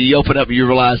 you open up and you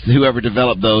realize whoever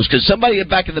developed those, because somebody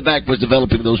back in the back was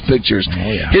developing those pictures. Oh,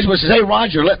 yeah. Here's what it says: Hey,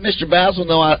 Roger, let Mr. Basil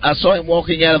know I saw him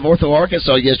walking out of Ortho,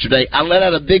 Arkansas yesterday. I let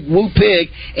out a big woo pig,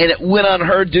 and it went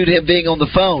unheard due to him being on the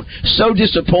phone. So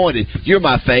disappointed. You're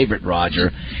my favorite, Roger.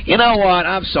 You know what?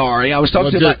 I'm sorry. I was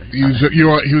talking about... He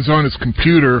was on his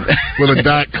computer with a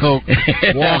Diet Coke,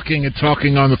 walking and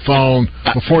talking on the phone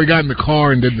before he got in the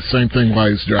car and did the same thing while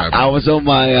he was driving. I was on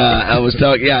my...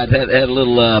 I had a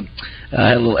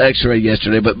little X-ray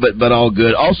yesterday, but all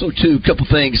good. Also, too, a couple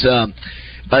things.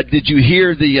 Did you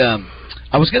hear the?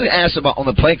 I was going to ask about on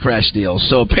the plane crash deal.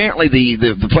 So apparently,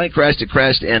 the plane crash that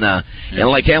crashed in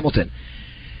Lake Hamilton.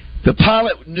 The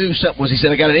pilot knew something was. He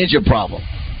said, "I got an engine problem."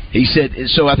 He said,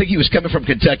 so I think he was coming from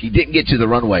Kentucky. Didn't get to the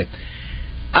runway.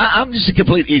 I'm just a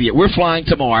complete idiot. We're flying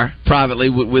tomorrow privately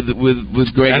with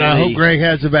Greg. And I hope Greg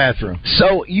has a bathroom.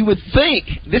 So you would think,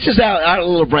 this is how our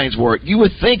little brains work, you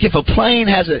would think if a plane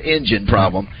has an engine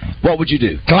problem, what would you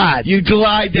do? Glide. You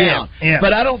glide down. Yeah.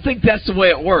 But I don't think that's the way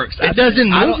it works. It doesn't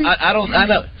move.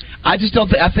 I just don't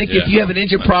think, I think if you have an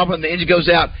engine problem, the engine goes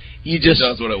out, you just... It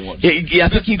does what it wants. Yeah, I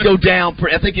think you go down.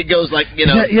 I think it goes like, Why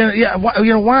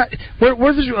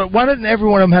doesn't every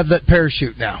one of them have that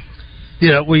parachute now?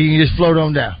 Where you can just float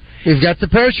on down. You've got the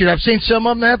parachute. I've seen some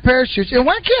of them have parachutes. And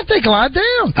why can't they glide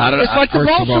down? It's like the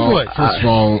balsa wood. First of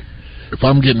all, if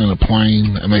I'm getting in a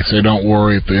plane and they say, "Don't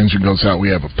worry, if the engine goes out,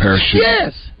 we have a parachute."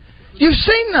 Yes. You've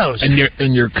seen those. And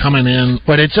you're coming in.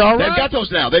 But it's all right. They've got those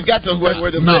now. They've got those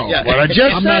where the... No. Yeah. What I just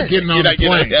I'm not getting on the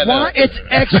plane. Why? It's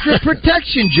extra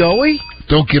protection, Joey.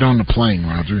 Don't get on the plane,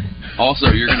 Roger. Also,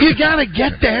 you got to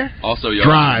get there. Also, you're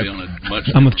drive. Be on a much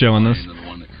I'm with Joe on this. than the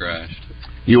one that crashed.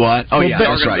 You what? Oh, yeah,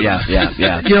 that's right.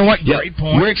 Yeah. You know what? Great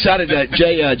point. We're excited that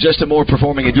Justin Moore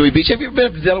performing at Dewey Beach. Have you ever been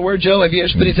up to Delaware, Joe? Have you ever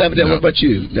spent any time in Delaware? What about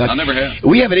you? I never have.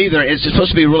 We haven't either. It's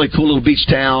supposed to be a really cool little beach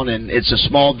town, and it's a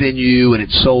small venue, and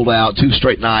it's sold out 2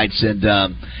 straight nights, and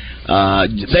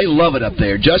they love it up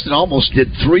there. Justin almost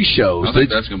did 3 shows. I think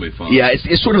that's going to be fun. Yeah,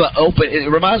 it's sort of an open. It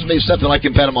reminds me of something like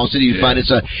in Panama City. You find it's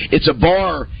a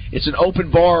bar. It's an open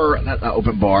bar, not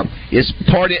open bar. It's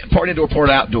part indoor, part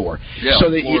outdoor. Yeah, so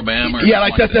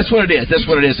like that's what it is. That's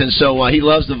what it is. And so he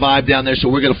loves the vibe down there. So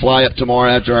we're going to fly up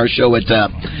tomorrow after our show at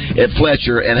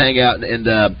Fletcher and hang out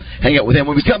with him.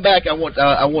 When we come back, I want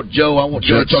Joe.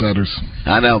 Jet setters.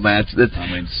 I know, man.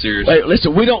 Seriously. Wait,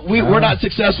 listen. We're not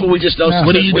successful. We just know.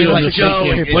 What are you doing this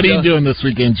weekend? What are you doing this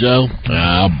weekend, Joe?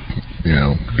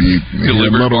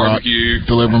 Delivering barbecue.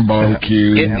 Delivering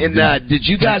barbecue. And did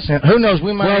you guys? Who knows?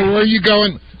 We might. Where are you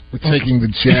going? We're taking the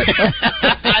jet.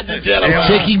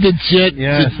 Taking the jet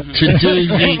to Dewey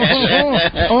Beach.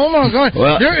 Oh my God!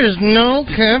 Well, there is no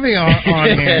caveat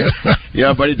on here.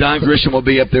 Yeah, buddy, Don Grisham will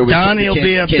be up there. Donnie will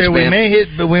be up there. We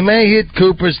may hit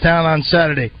Cooperstown on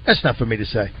Saturday. That's not for me to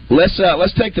say. Let's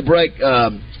take the break.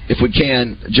 If we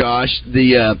can, Josh.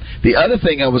 The other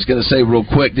thing I was going to say real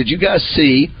quick, did you guys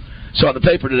saw in the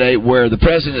paper today where the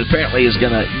president apparently is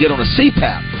going to get on a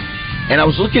CPAP? And I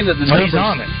was looking at the numbers. He's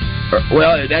on it.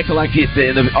 Well, it acted like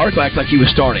in the article acted like he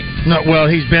was starting. No, well,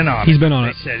 he's been on it. He's been on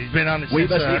it. They said he's been on it since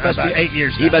about 8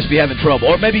 years now. He must be having trouble.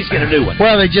 Or maybe he's getting a new one.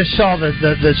 Well, they just saw the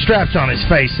straps on his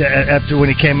face after when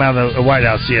he came out of the White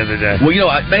House the other day. Well,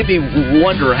 it made me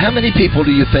wonder, how many people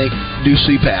do you think do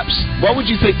CPAPs? What would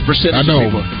you think the percentage of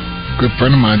people? Good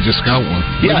friend of mine just got one.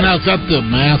 Yeah. Now, is that the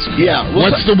mask? Yeah.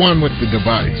 What's the one with the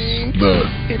device?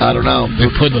 I don't know.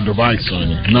 They put the device on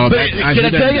you. No, but can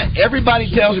I tell you? Everybody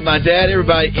tells me, my dad,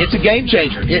 everybody, it's a game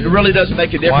changer. It really does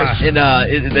make a difference. Wow.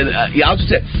 I'll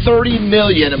just say 30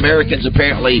 million Americans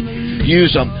apparently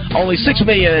use them. Only 6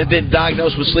 million have been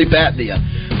diagnosed with sleep apnea.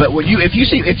 But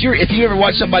if you ever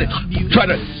watch somebody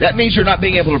that means you're not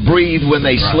being able to breathe when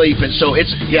they sleep, and so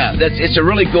it's a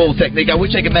really cool technique. I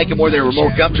wish they could make it more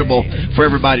more comfortable for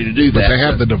everybody to do that. But they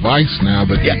have the device now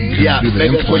that you can do the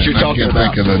maybe implant. That's what you're talking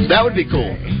about. That would be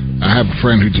cool. I have a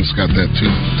friend who just got that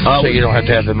too. So you don't have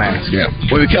to have the mask. Yeah.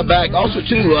 When we come back, also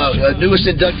too, newest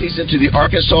inductees into the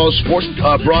Arkansas Sports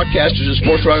Broadcasters and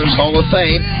Sports Writers Hall of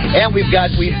Fame, and we've got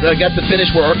the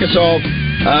finish where Arkansas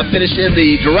finished in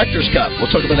the Directors' Cup.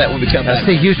 We'll talk about that when we come back. I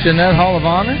see Houston at Hall of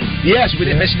Honor? Yes, we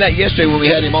didn't mention that yesterday when we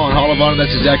had him on. Hall of Honor,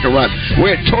 that's exactly right.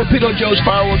 We're at Torpedo Joe's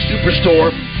Fireworks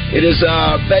Superstore. It is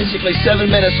basically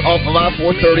 7 minutes off of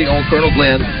I-430 on Colonel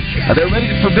Glenn. They're ready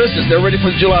for business. They're ready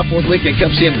for the July 4th weekend.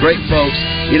 Come see them. Great folks.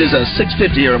 It is a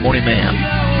 6:50 here at Morning Mayhem.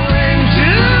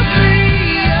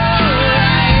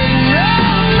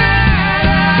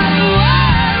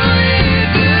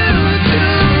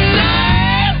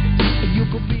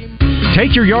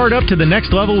 Take your yard up to the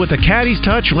next level with the Caddy's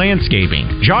Touch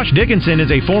Landscaping. Josh Dickinson is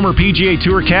a former PGA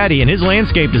Tour caddy, and his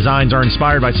landscape designs are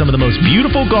inspired by some of the most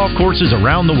beautiful golf courses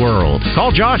around the world.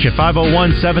 Call Josh at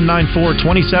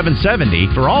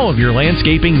 501-794-2770 for all of your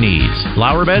landscaping needs.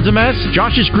 Flower beds a mess?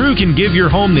 Josh's crew can give your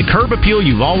home the curb appeal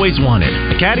you've always wanted.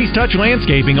 The Caddy's Touch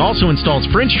Landscaping also installs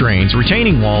French drains,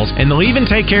 retaining walls, and they'll even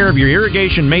take care of your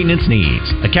irrigation maintenance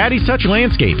needs. The Caddy's Touch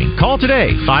Landscaping. Call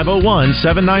today,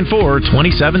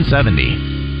 501-794-2770.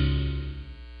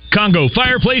 Congo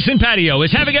Fireplace and Patio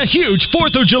is having a huge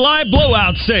 4th of July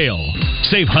blowout sale.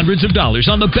 Save hundreds of dollars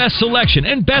on the best selection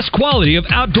and best quality of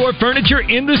outdoor furniture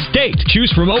in the state.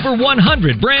 Choose from over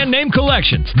 100 brand name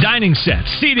collections, dining sets,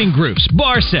 seating groups,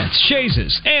 bar sets,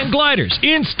 chaises, and gliders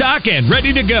in stock and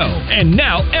ready to go. And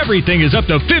now everything is up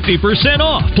to 50%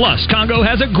 off. Plus, Congo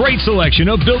has a great selection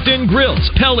of built-in grills,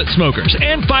 pellet smokers,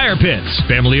 and fire pits.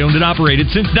 Family owned and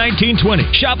operated since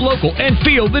 1920. Shop local and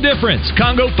feel the difference.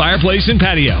 Congo Fireplace and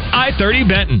Patio, I-30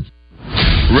 Benton.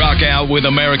 Rock out with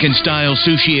American-style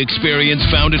sushi experience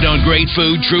founded on great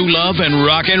food, true love, and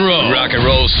rock and roll. Rock and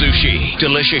roll sushi.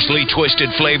 Deliciously twisted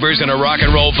flavors and a rock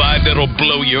and roll vibe that'll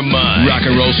blow your mind.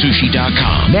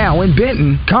 RockandRollSushi.com. Now in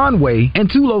Benton, Conway, and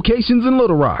 2 locations in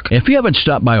Little Rock. If you haven't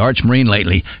stopped by Arch Marine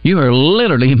lately, you are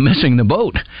literally missing the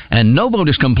boat. And no boat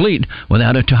is complete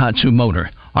without a Tohatsu motor.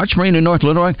 Arch Marine in North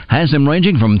Little Rock has them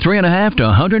ranging from 3.5 to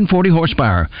 140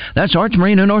 horsepower. That's Arch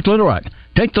Marine in North Little Rock.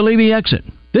 Take the Levy exit.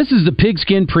 This is the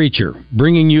Pigskin Preacher,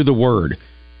 bringing you the word.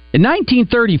 In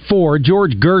 1934,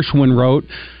 George Gershwin wrote,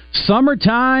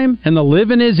 "Summertime and the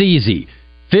living is easy.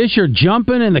 Fish are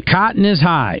jumping and the cotton is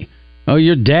high. Oh,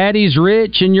 your daddy's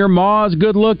rich and your ma's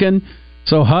good looking,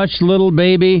 so hush, little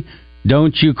baby,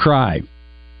 don't you cry."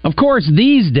 Of course,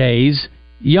 these days,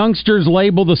 youngsters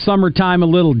label the summertime a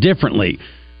little differently,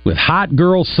 with hot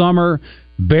girl summer,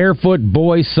 barefoot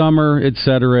boy summer,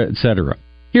 etc., etc.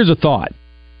 Here's a thought.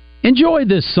 Enjoy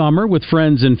this summer with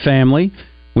friends and family.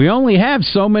 We only have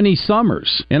so many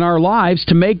summers in our lives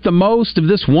to make the most of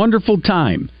this wonderful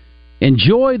time.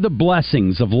 Enjoy the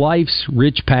blessings of life's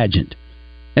rich pageant.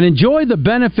 And enjoy the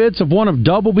benefits of one of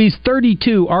Doubleby's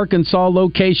 32 Arkansas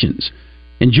locations.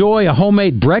 Enjoy a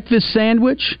homemade breakfast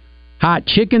sandwich, hot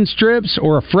chicken strips,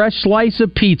 or a fresh slice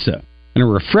of pizza, and a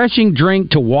refreshing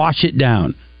drink to wash it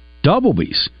down.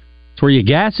 Doubleby's. It's where you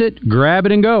gas it, grab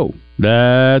it, and go.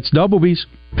 That's Doubleby's.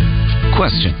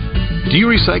 Question: do you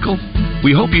recycle?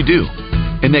 We hope you do,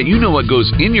 and that you know what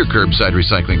goes in your curbside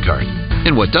recycling cart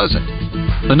and what doesn't.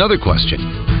 Another question: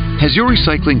 has your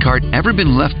recycling cart ever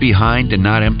been left behind and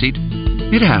not emptied?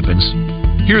 It happens.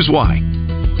 Here's why.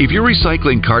 If your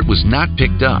recycling cart was not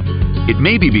picked up, it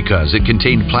may be because it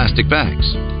contained plastic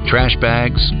bags, trash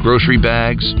bags, grocery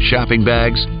bags, shopping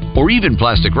bags, or even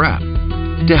plastic wrap.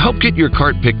 To help get your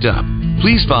cart picked up,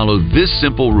 please follow this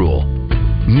simple rule.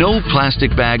 No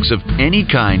plastic bags of any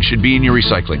kind should be in your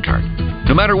recycling cart,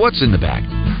 no matter what's in the bag.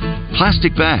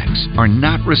 Plastic bags are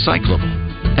not recyclable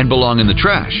and belong in the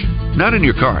trash, not in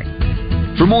your cart.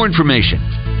 For more information,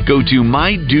 go to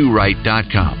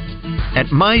mydoright.com. At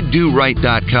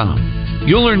mydoright.com,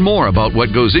 you'll learn more about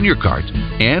what goes in your cart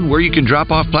and where you can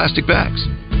drop off plastic bags.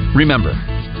 Remember,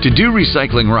 to do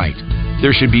recycling right,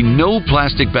 there should be no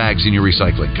plastic bags in your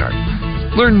recycling cart.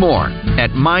 Learn more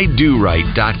at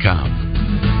mydoright.com.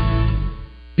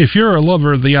 If you're a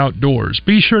lover of the outdoors,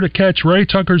 be sure to catch Ray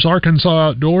Tucker's Arkansas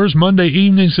Outdoors Monday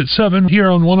evenings at 7 here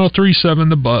on 103.7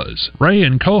 The Buzz. Ray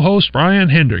and co-host Brian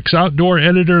Hendricks, outdoor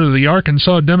editor of the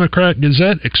Arkansas Democrat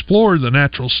Gazette, explore the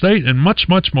natural state and much,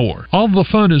 much more. All the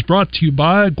fun is brought to you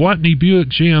by Gwatney Buick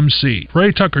GMC.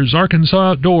 Ray Tucker's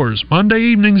Arkansas Outdoors, Monday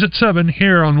evenings at 7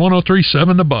 here on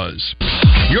 103.7 The Buzz.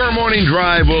 Your morning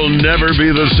drive will never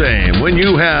be the same when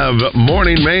you have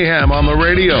Morning Mayhem on the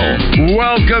radio.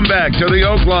 Welcome back to the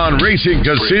Oaklawn Racing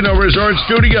Casino Resort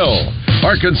Studio,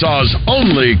 Arkansas's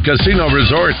only casino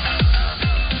resort.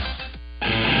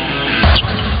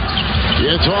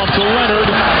 It's off to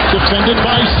Leonard, defended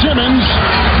by Simmons.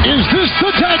 Is this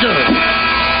the dagger?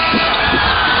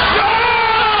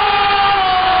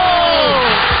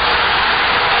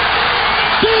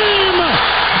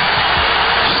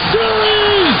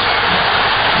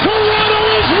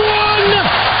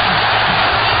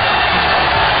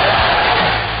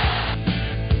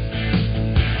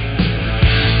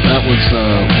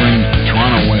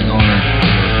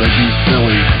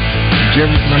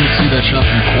 see that shot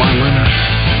from Kawhi Leonard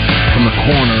from the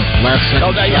corner last second?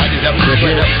 Oh, yeah, I did. That was a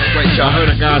great shot. I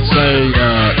heard a guy say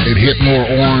it hit more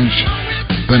orange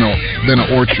than an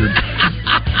orchard.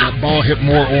 That ball hit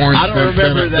more orange than an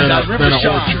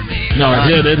orchard. No,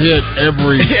 it hit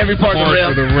every part of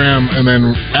the rim, and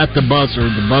then at the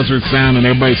buzzer sound, and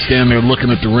everybody's standing there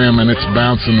looking at the rim, and it's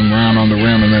bouncing around on the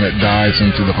rim, and then it dives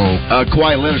into the hole.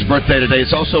 Kawhi Leonard's birthday today.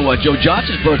 It's also Joe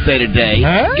Johnson's birthday today.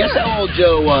 Huh? Guess how old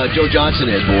Joe Johnson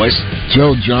is, boys?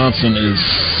 Joe Johnson is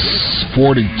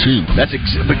 42. That's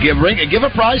give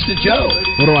a prize to Joe.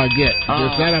 What do I get?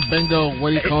 Is that a bingo?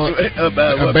 What do you call it? A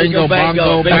bingo,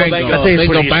 bango.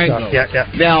 Bingo, bango. Yeah.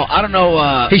 Now I don't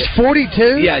know. He's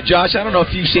 42. Yeah, Josh. I don't know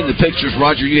if you've seen the pictures.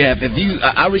 Roger, you have. Have you?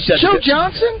 I reached out. Joe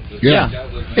Johnson. Yeah.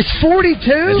 It's 42.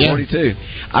 It's 42.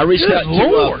 I reached out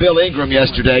to Bill Ingram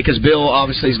yesterday because Bill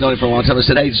obviously has known him for a long time. I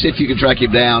said, hey, see if you can track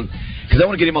him down because I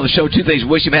want to get him on the show. Two things: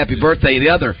 wish him happy birthday. The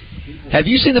other. Have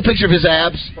you seen the picture of his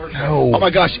abs? No. Oh my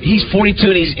gosh, he's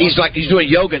 42 and he's doing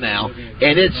yoga now,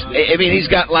 and he's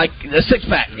got like a six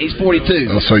pack. He's 42.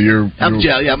 Oh, so I'm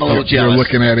a little jealous. You're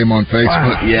looking at him on Facebook.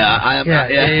 Wow. Yeah, I am.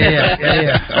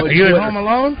 Yeah. Are you at home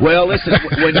alone? Well, listen, if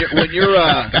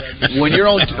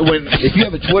you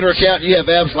have a Twitter account and you have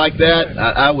abs like that,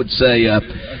 I would say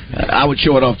I would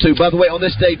show it off too. By the way, on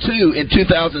this day too, in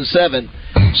 2007.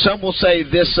 Some will say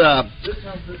this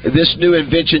new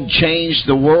invention changed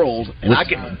the world. And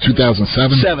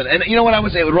 2007? And you know what I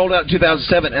would say? It rolled out in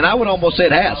 2007, and I would almost say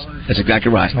it has. That's exactly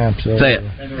right. Absolutely. Say it.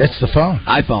 It's the phone.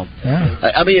 iPhone.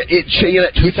 Yeah. I mean, if you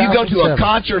go to a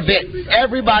concert event,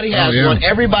 everybody has one.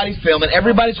 Everybody's filming.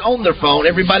 Everybody's on their phone.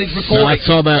 Everybody's recording. I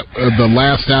saw that the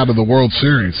last out of the World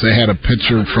Series. They had a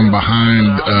picture from behind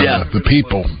the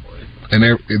people, and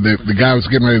the guy was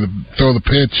getting ready to throw the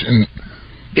pitch, and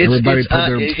everybody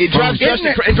put their it drives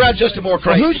Justin more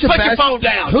crazy. Well, put your phone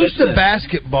down. Who's the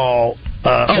basketball?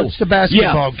 What's the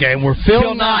basketball game where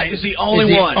Phil Knight is the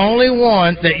only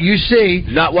one that you see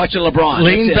not watching LeBron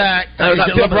lean back?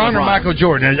 LeBron or Michael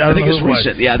Jordan? I think it's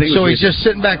recent. Yeah, I think so. He's just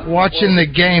sitting back watching the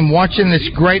game, watching this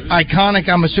great iconic.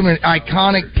 I'm assuming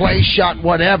iconic play shot,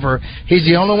 whatever. He's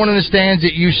the only one in the stands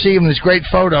that you see in this great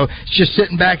photo. He's just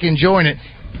sitting back enjoying it.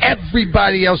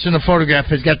 Everybody else in the photograph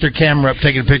has got their camera up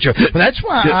taking a picture. But that's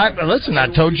why I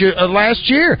told you last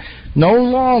year, no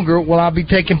longer will I be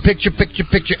taking picture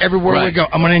everywhere we go.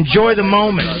 I'm going to enjoy the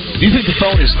moment. Do you think the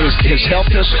phone has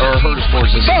helped us or hurt us more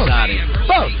as a society?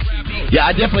 Both. Yeah,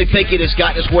 I definitely think it has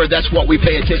gotten us where that's what we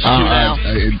pay attention to now.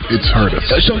 It's hurt us.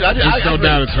 So There's no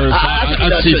doubt it's hurt us.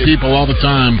 I see people all the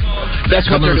time. That's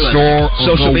what they're doing. Store,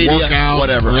 social media, work out,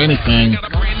 whatever, or anything.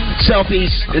 Selfies.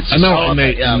 I know, and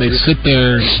they sit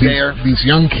there. These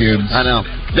young kids. I know.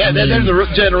 They're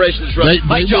the generation that's right.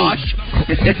 Like Josh.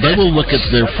 They will look at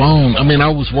their phone. I mean,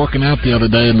 I was working out the other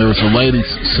day, and there was a lady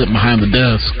sitting behind the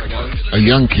desk, a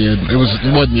young kid. It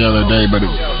wasn't the other day, but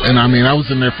I was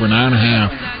in there for an hour and a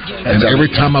half, and every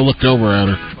time I looked over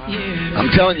at her, I'm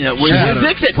telling you, we're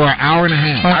addicted for an hour and a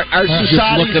half. Our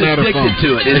society is addicted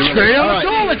to it. It's great on the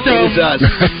toilet, though.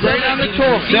 It's great on the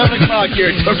toilet. 7 o'clock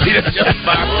here at Torpedo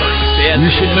Fireworks. You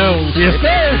should know. Yes,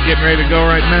 sir. Getting ready to go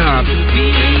right now.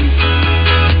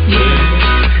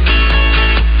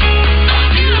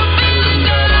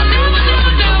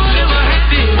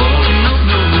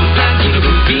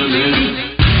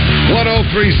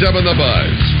 1037 The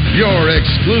Buzz, your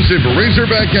exclusive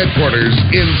Razorback headquarters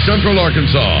in Central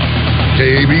Arkansas.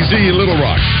 KABZ Little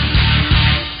Rock.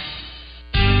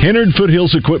 Hennard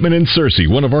Foothills Equipment in Searcy,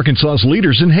 one of Arkansas's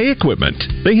leaders in hay equipment.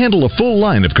 They handle a full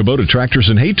line of Kubota tractors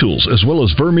and hay tools, as well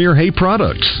as Vermeer hay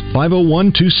products.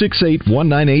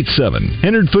 501-268-1987.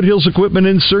 Hennard Foothills Equipment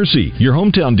in Searcy, your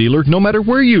hometown dealer no matter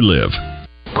where you live.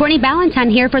 Courtney Ballantyne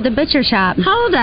here for the Butcher Shop. Hold up.